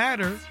doesn't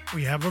matter.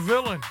 We have a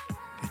villain.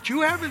 That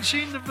you haven't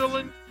seen the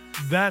villain,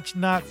 that's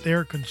not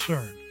their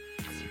concern.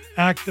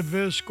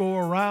 Activists go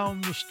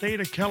around the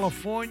state of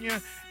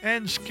California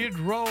and Skid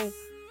Row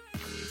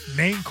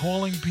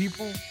name-calling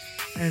people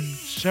and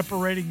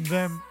separating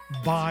them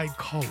by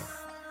color.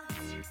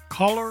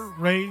 Color,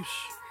 race,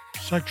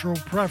 sexual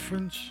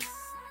preference,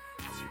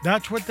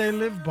 that's what they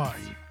live by.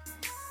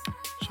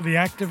 So the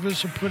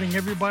activists are putting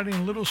everybody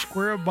in little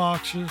square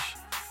boxes,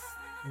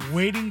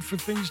 waiting for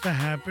things to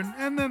happen,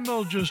 and then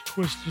they'll just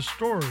twist the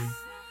story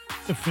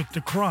to fit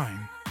the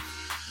crime.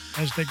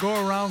 As they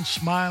go around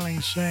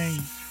smiling,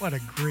 saying, what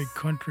a great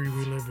country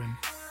we live in.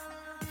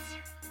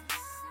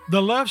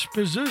 The left's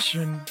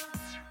position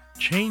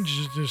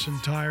changes this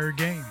entire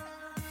game.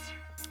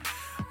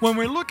 When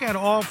we look at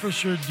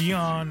Officer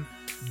Dion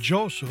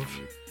Joseph,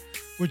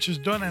 which has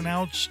done an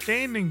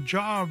outstanding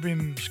job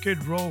in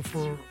Skid Row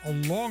for a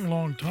long,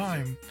 long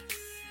time,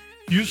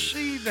 you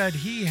see that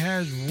he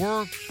has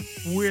worked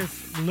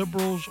with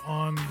liberals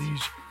on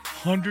these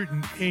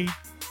 108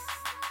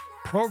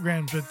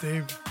 programs that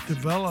they've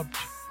developed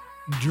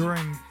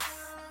during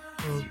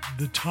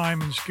the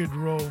time in Skid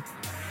Row,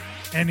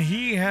 and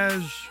he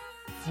has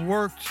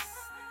worked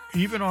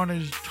even on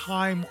his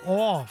time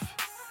off,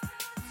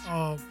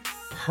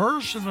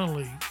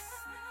 personally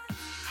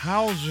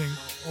housing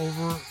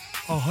over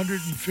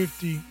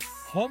 150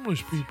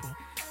 homeless people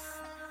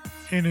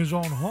in his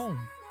own home.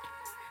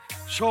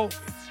 So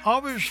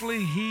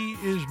obviously he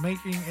is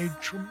making a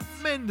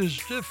tremendous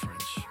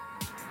difference.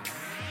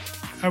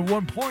 At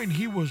one point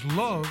he was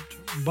loved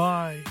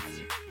by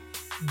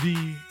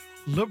the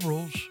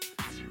liberals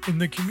in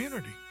the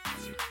community.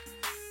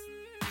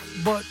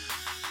 But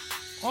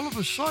all of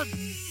a sudden,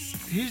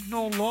 he's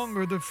no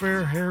longer the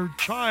fair-haired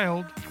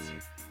child.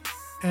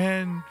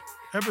 And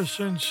ever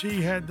since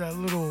he had that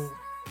little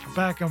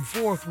back and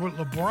forth with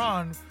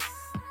LeBron,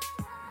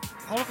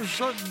 all of a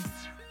sudden,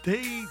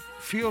 they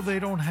feel they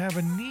don't have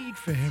a need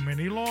for him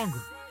any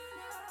longer.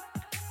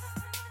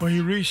 Well, he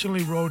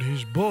recently wrote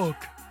his book.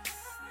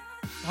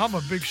 I'm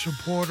a big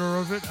supporter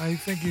of it. I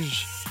think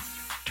he's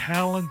a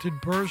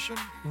talented person,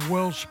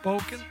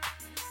 well-spoken,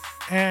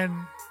 and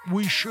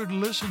we should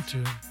listen to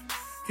him.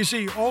 You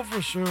see,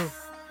 Officer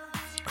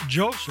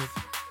Joseph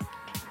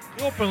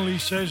openly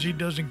says he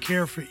doesn't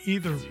care for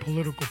either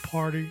political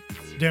party,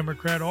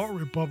 Democrat or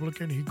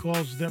Republican. He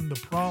calls them the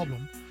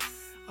problem.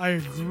 I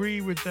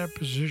agree with that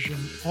position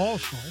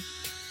also.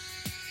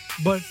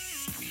 But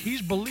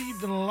he's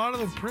believed in a lot of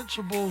the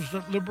principles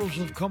that liberals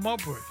have come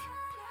up with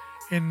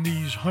in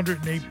these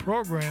 108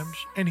 programs,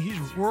 and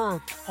he's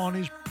worked on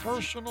his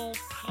personal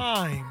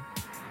time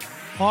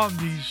on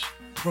these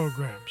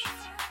programs.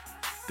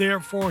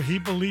 Therefore, he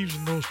believes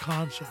in those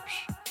concepts.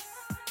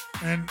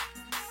 And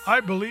I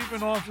believe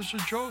in Officer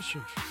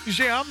Joseph. You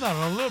see, I'm not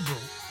a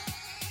liberal,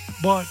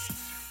 but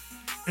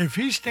if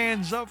he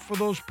stands up for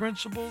those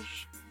principles,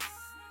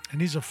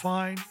 and he's a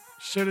fine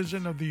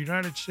citizen of the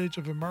United States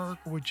of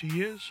America, which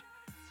he is,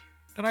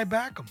 then I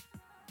back him.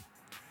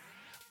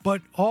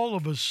 But all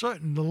of a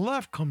sudden, the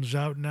left comes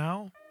out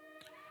now,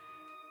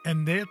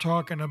 and they're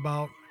talking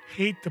about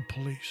hate the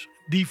police,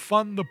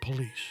 defund the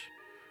police.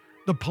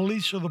 The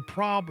police are the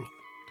problem.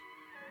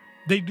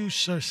 They do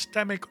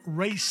systemic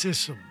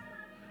racism.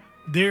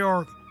 They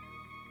are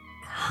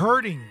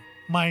hurting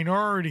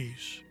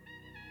minorities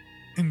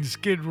in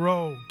Skid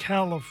Row,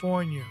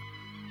 California,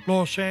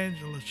 Los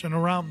Angeles, and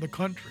around the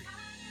country.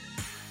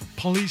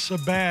 Police are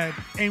bad,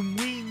 and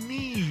we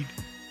need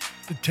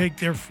to take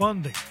their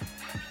funding.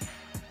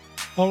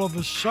 All of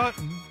a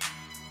sudden,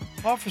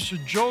 Officer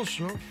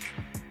Joseph,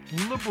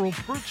 liberal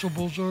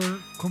principles are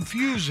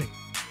confusing.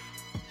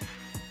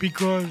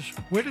 Because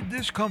where did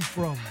this come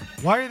from?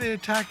 Why are they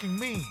attacking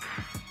me?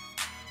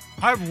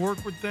 I've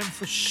worked with them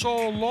for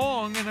so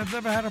long and I've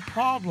never had a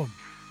problem.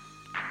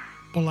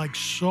 But like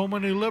so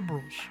many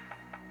liberals,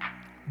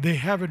 they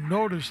haven't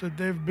noticed that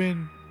they've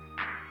been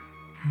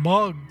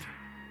mugged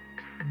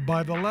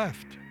by the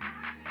left.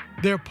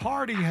 Their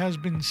party has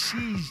been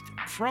seized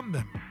from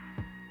them.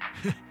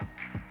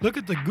 Look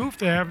at the goof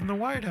they have in the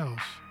White House.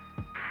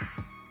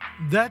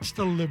 That's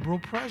the liberal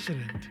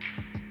president.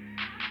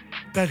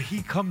 That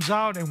he comes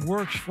out and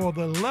works for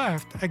the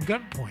left at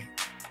gunpoint.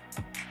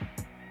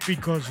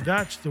 Because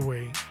that's the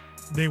way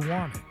they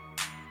want it.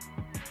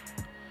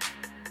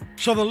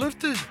 So the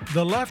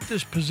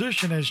leftist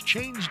position has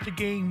changed the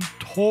game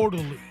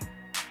totally.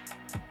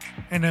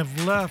 And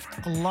have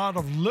left a lot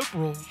of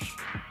liberals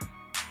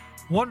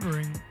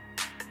wondering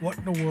what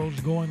in the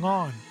world's going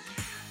on.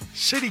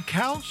 City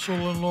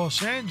council in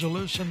Los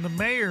Angeles and the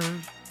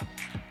mayors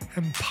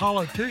and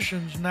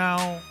politicians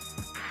now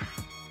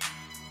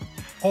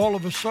all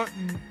of a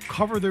sudden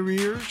cover their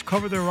ears,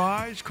 cover their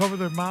eyes, cover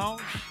their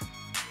mouths,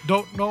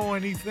 don't know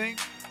anything,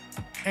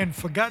 and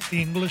forgot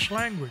the English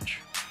language.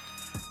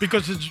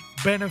 Because it's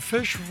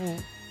beneficial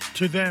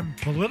to them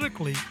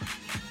politically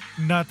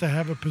not to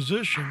have a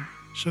position,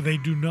 so they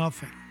do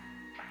nothing.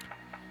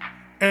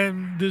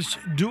 And this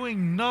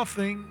doing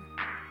nothing,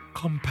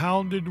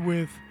 compounded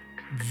with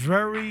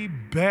very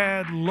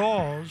bad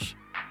laws,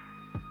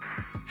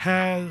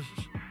 has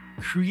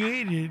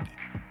created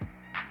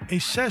a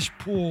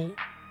cesspool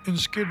in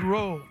Skid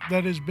Row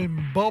that has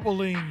been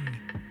bubbling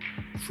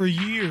for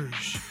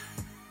years,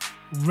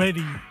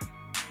 ready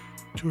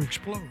to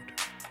explode.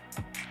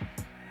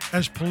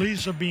 As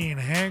police are being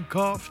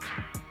handcuffed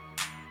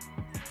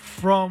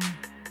from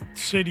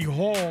City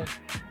Hall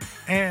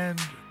and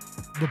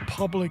the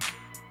public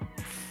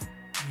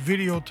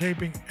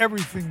videotaping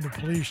everything the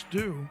police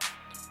do,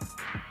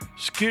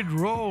 Skid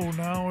Row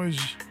now is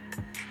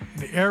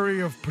the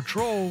area of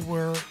patrol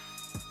where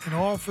an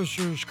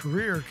officer's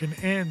career can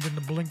end in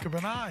the blink of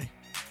an eye.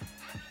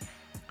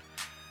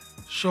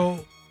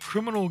 So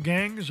criminal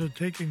gangs are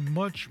taking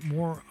much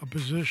more a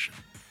position.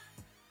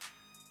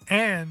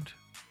 And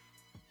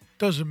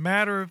doesn't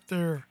matter if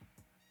they're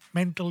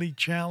mentally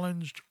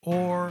challenged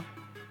or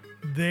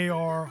they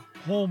are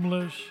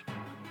homeless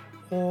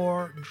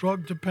or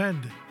drug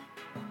dependent.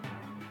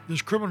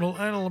 This criminal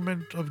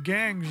element of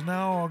gangs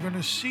now are going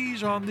to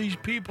seize on these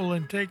people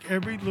and take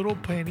every little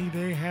penny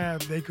they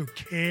have. They could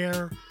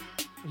care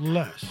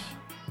less.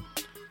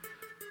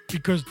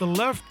 because the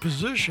left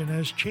position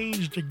has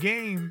changed the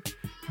game.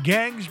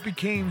 Gangs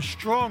became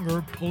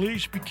stronger,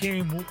 police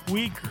became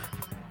weaker,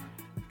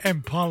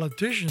 and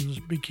politicians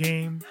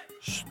became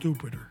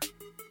stupider.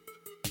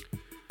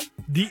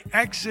 The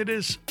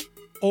exodus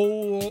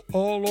all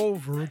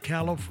over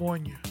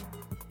California.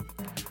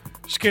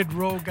 Skid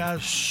Row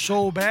got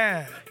so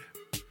bad,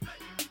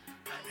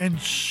 and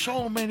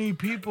so many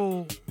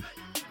people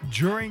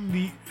during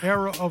the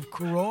era of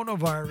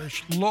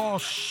coronavirus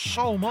lost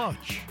so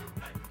much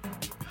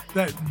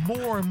that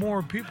more and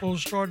more people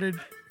started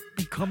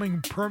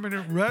becoming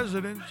permanent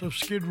residents of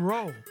Skid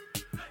Row,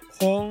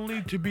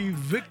 only to be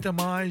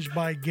victimized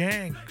by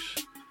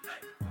gangs,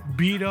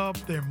 beat up,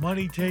 their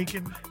money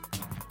taken.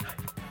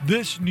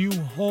 This new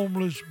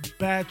homeless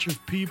batch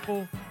of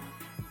people,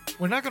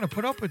 we're not going to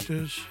put up with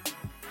this,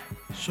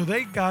 so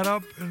they got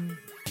up and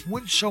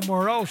went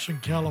somewhere else in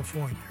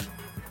California.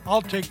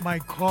 I'll take my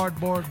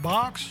cardboard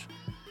box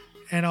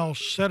and I'll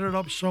set it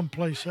up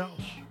someplace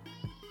else.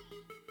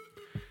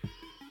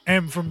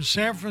 And from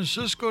San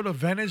Francisco to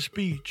Venice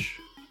Beach,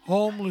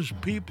 homeless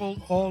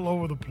people all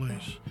over the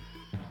place.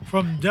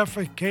 From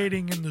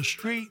defecating in the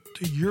street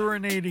to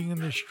urinating in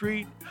the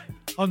street,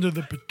 under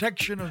the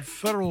protection of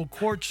federal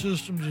court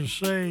systems that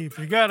say, if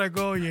you gotta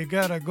go, you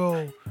gotta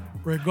go,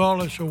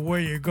 regardless of where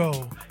you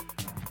go.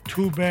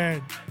 Too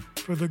bad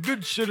for the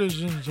good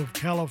citizens of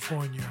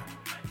California.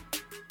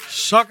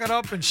 Suck it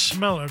up and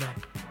smell it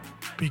up,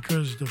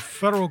 because the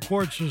federal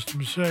court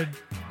system said,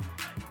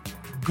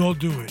 go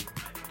do it.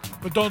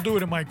 But don't do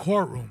it in my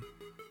courtroom.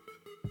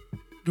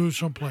 Do it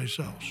someplace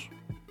else.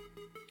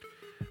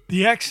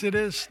 The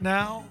exodus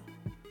now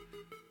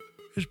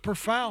is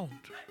profound.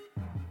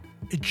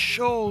 It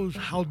shows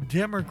how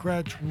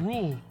Democrats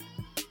rule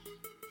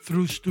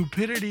through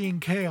stupidity and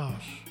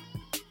chaos.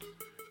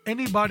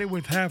 Anybody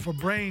with half a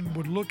brain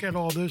would look at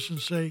all this and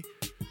say,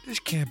 this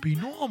can't be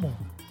normal.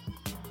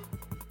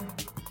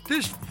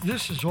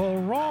 This is all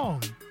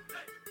wrong.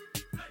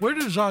 Where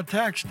does our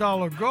tax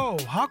dollar go?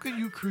 How can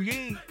you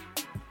create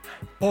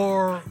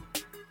or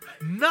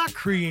not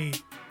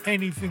create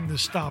anything to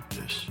stop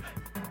this?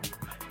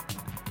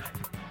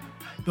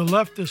 The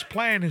leftist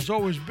plan has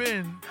always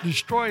been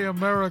destroy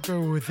America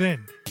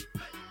within.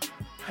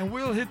 And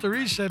we'll hit the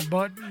reset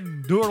button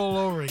and do it all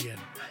over again.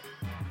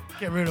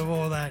 Get rid of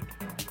all that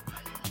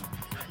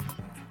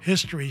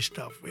history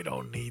stuff. We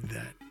don't need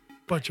that.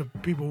 Bunch of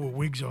people with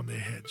wigs on their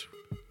heads.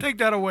 Take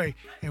that away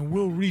and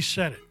we'll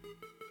reset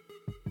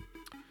it.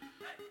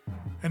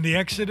 And the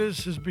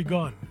exodus has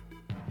begun.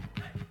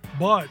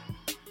 But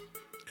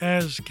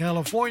as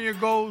California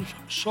goes,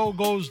 so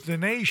goes the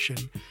nation.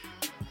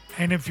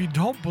 And if you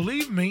don't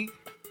believe me,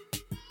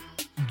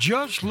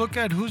 just look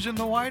at who's in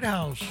the White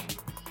House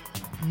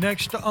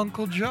next to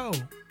Uncle Joe.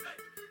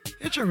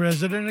 It's a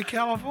resident of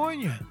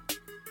California.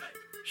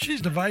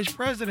 She's the vice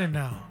president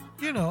now.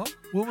 You know,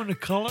 woman of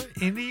color,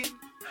 Indian,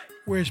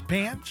 wears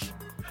pants.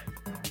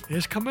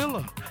 There's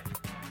Camilla.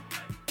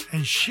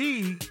 And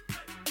she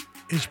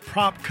is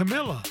Prop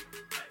Camilla.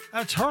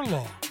 That's her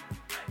law.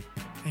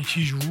 And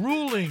she's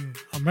ruling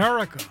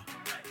America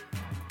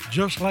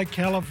just like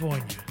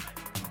California.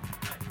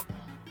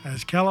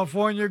 As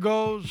California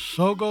goes,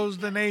 so goes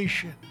the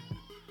nation.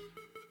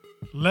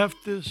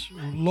 Leftist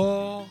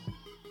law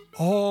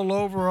all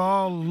over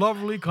our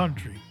lovely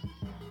country,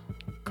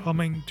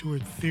 coming to a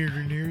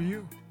theater near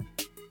you.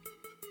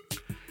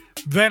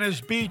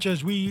 Venice Beach,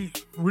 as we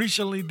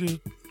recently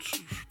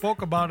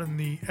spoke about in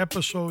the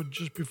episode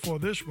just before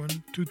this one,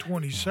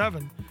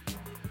 227,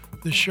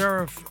 the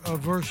sheriff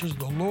versus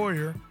the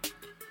lawyer,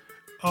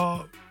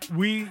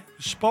 we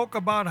spoke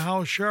about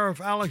how Sheriff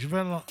Alex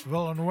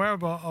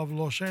Villanueva of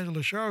Los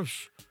Angeles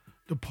Sheriff's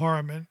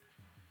Department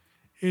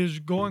is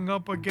going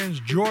up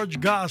against George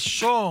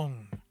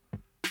Gascon,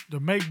 the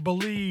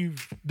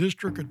make-believe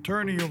district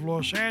attorney of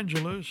Los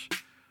Angeles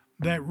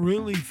that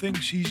really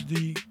thinks he's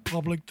the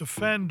public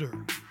defender.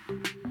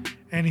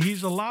 And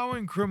he's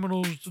allowing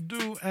criminals to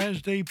do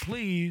as they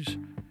please,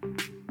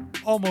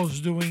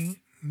 almost doing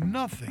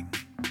nothing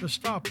to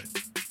stop it.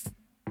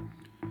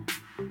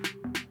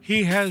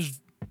 He has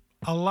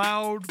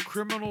allowed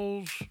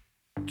criminals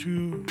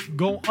to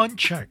go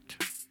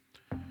unchecked,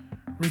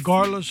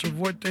 regardless of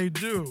what they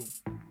do,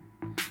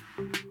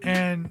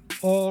 and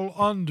all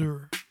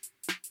under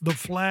the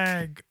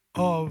flag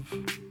of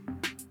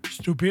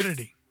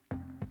stupidity.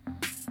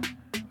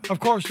 Of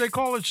course, they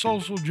call it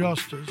social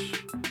justice,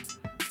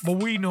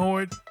 but we know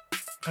it,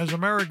 as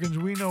Americans,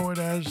 we know it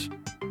as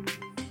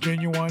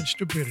genuine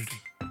stupidity.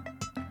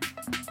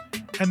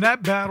 And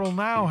that battle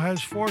now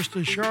has forced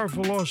the sheriff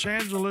of Los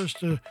Angeles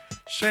to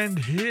send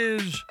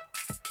his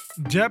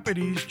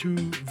deputies to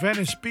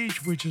Venice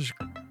Beach, which has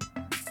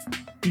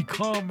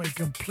become a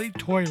complete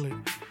toilet,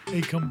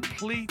 a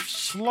complete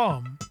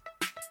slum,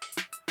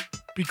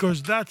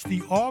 because that's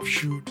the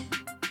offshoot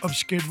of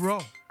Skid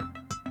Row.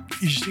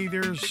 You see,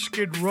 there's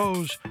Skid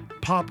Rows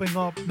popping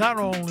up not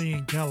only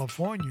in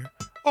California,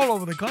 all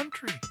over the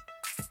country.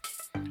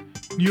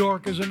 New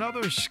York is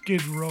another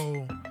Skid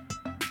Row,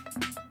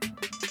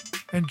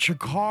 and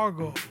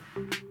Chicago,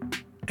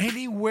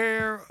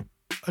 Anywhere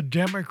a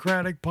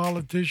Democratic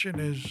politician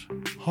has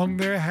hung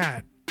their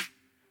hat,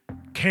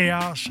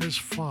 chaos has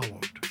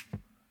followed.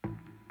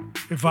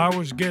 If I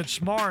was Get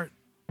Smart,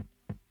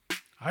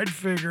 I'd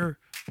figure,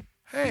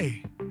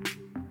 hey,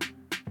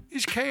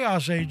 these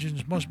chaos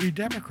agents must be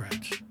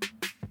Democrats,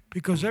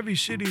 because every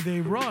city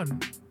they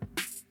run,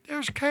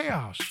 there's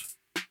chaos.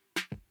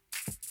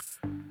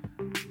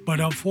 But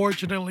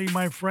unfortunately,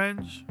 my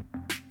friends,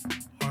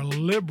 our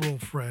liberal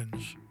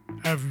friends,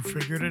 haven't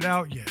figured it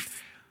out yet.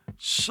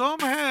 Some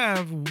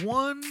have,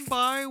 one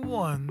by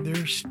one.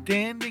 They're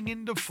standing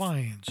in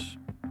defiance.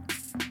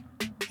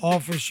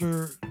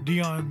 Officer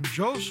Dion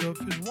Joseph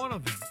is one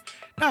of them.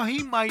 Now,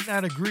 he might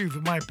not agree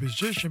with my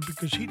position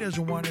because he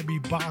doesn't want to be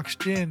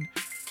boxed in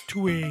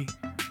to a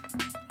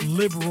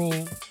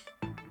liberal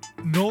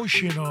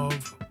notion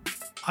of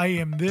I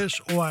am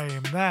this or I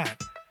am that.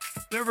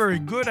 They're very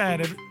good at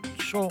it,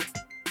 so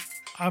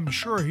I'm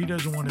sure he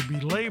doesn't want to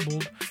be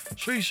labeled.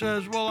 So he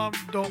says, well, I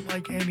don't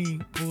like any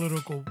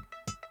political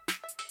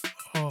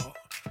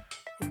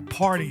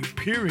party,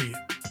 period,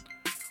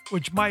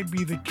 which might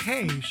be the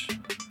case,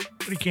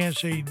 but he can't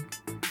say he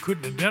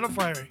couldn't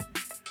identify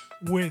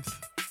with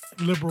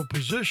liberal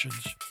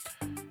positions.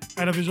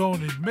 Out of his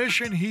own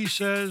admission, he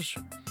says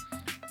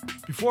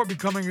before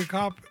becoming a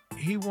cop,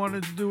 he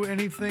wanted to do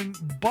anything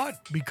but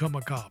become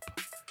a cop.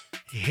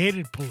 He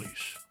hated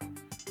police.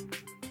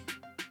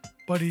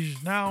 But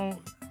he's now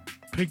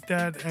picked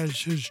that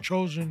as his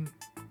chosen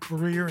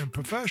career and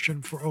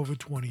profession for over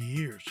 20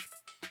 years.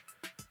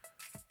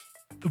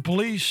 The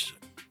police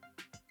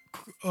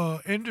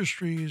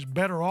industry is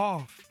better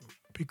off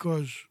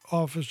because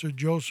Officer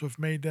Joseph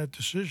made that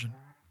decision.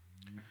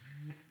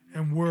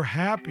 And we're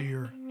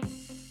happier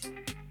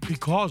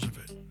because of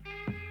it.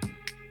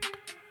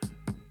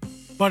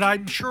 But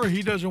I'm sure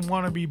he doesn't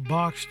want to be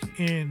boxed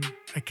in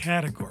a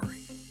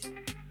category.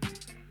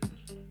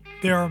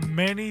 There are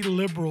many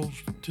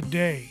liberals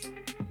today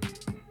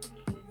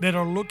that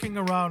are looking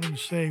around and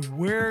say,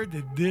 where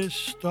did this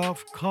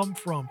stuff come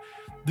from?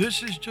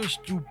 This is just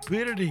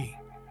stupidity.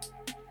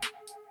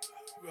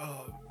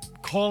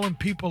 Calling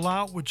people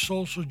out with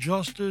social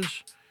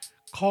justice,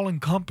 calling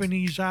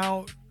companies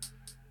out,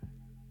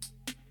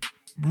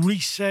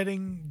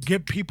 resetting,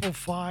 get people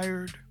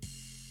fired,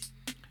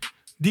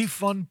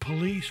 defund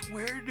police.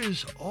 Where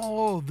does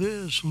all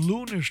this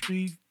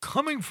lunacy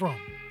coming from?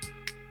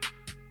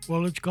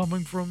 Well, it's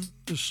coming from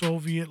the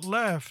Soviet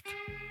left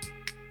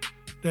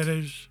that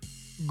has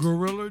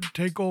guerrilla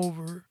take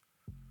over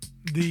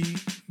the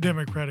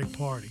Democratic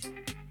Party.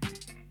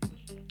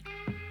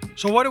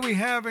 So what do we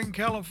have in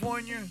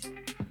California?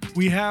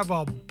 We have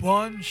a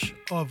bunch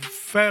of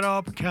fed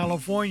up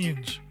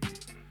Californians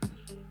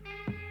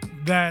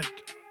that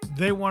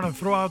they want to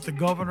throw out the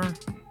governor.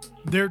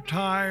 They're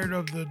tired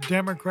of the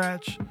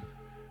Democrats.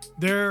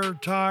 They're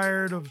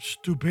tired of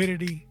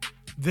stupidity.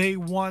 They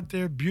want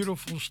their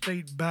beautiful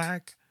state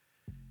back.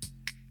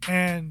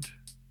 And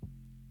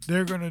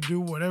they're going to do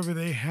whatever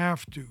they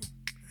have to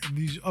in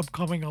these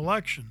upcoming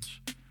elections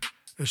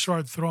to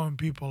start throwing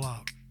people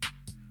out.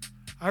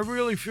 I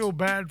really feel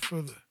bad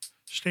for the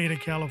state of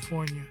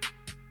California.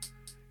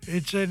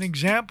 It's an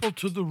example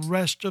to the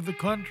rest of the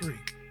country.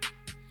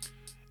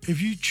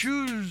 If you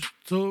choose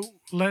to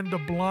lend a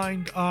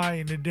blind eye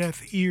and a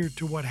deaf ear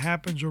to what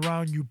happens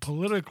around you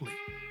politically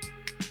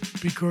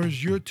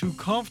because you're too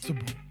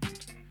comfortable,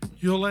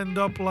 you'll end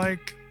up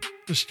like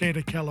the state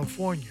of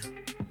California,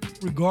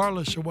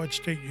 regardless of what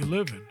state you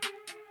live in.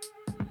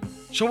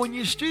 So when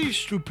you see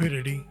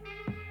stupidity,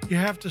 you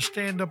have to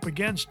stand up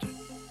against it.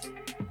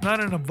 Not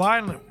in a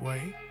violent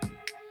way,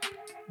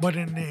 but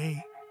in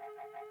a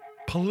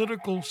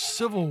political,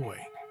 civil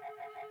way.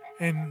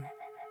 And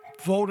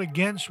vote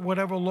against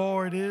whatever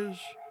law it is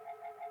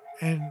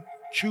and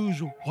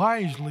choose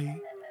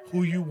wisely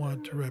who you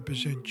want to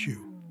represent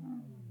you.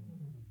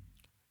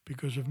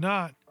 Because if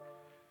not,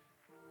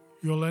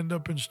 you'll end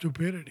up in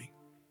stupidity.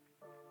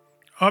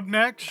 Up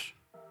next,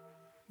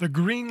 the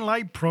Green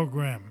Light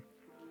Program,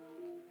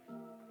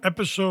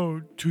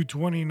 episode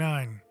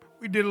 229.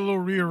 We did a little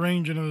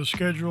rearranging of the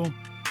schedule.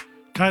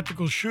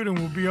 Tactical Shooting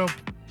will be up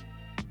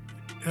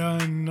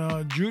on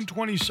June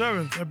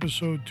 27th,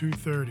 episode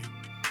 230.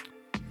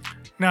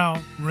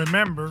 Now,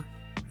 remember,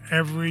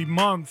 every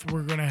month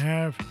we're going to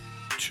have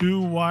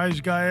 2 Wise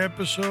Guy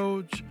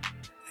episodes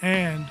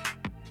and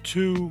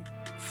 2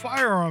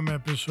 Firearm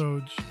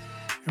episodes,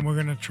 and we're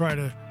going to try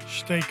to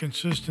stay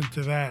consistent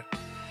to that.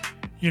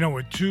 You know,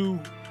 with 2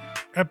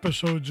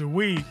 episodes a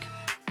week,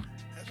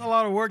 that's a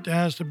lot of work that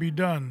has to be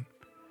done.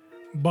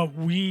 But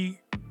we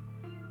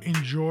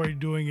enjoy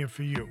doing it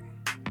for you,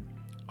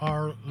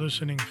 our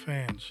listening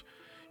fans.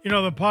 You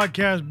know, the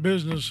podcast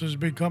business is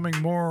becoming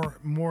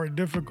more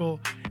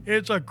difficult.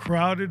 It's a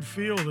crowded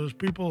field as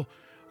people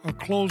are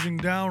closing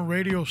down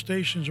radio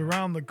stations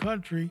around the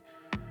country.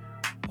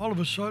 All of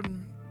a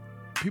sudden,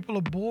 people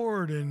are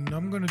bored, and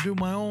I'm going to do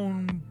my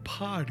own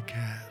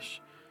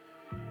podcast.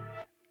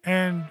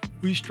 And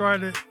we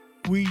tried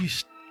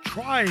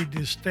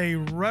to stay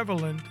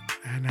relevant.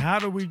 And how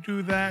do we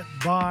do that?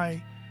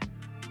 By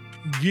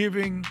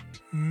giving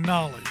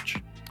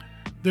knowledge.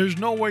 There's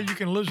no way you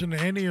can listen to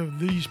any of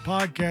these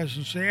podcasts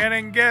and say, I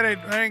didn't get it,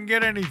 I didn't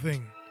get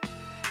anything.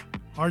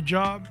 Our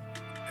job,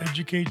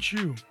 educate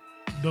you,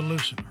 the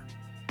listener.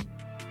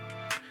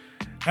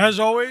 As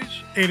always,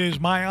 it is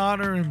my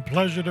honor and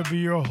pleasure to be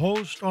your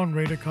host on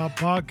Raider Cop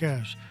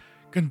Podcast.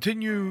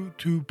 Continue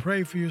to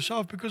pray for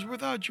yourself because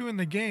without you in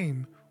the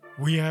game,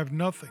 we have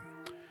nothing.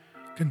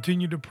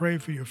 Continue to pray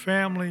for your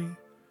family,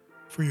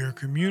 for your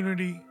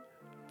community,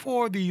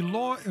 for the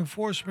law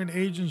enforcement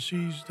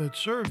agencies that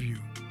serve you.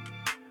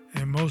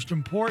 And most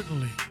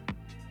importantly,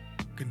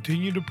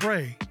 continue to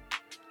pray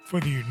for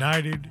the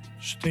United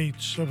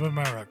States of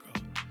America.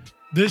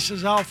 This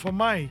is Alpha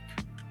Mike,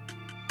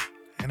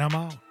 and I'm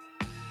out.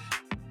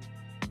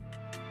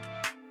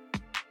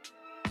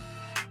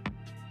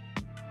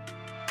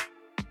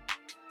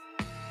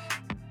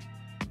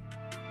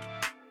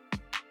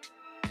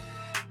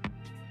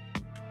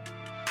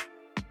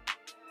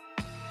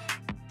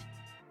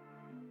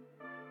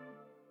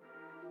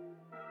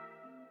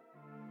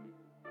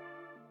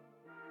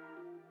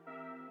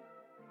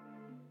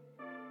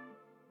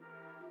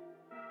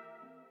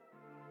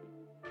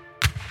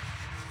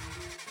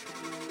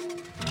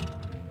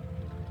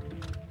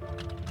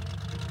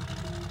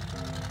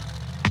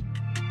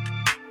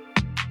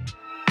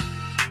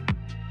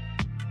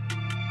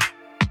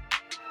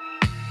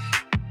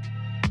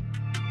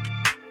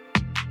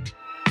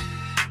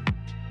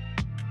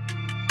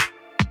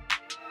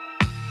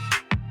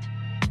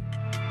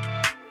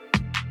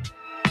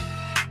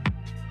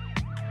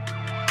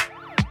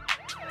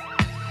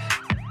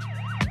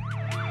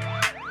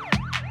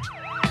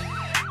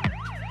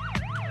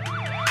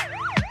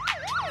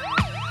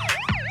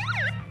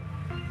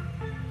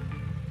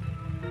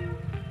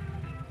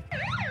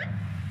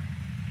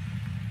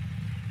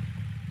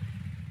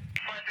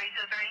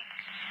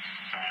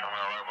 Tell me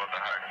all right, what the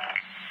heck?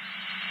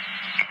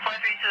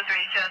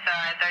 4323, just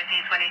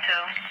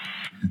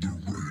 1322.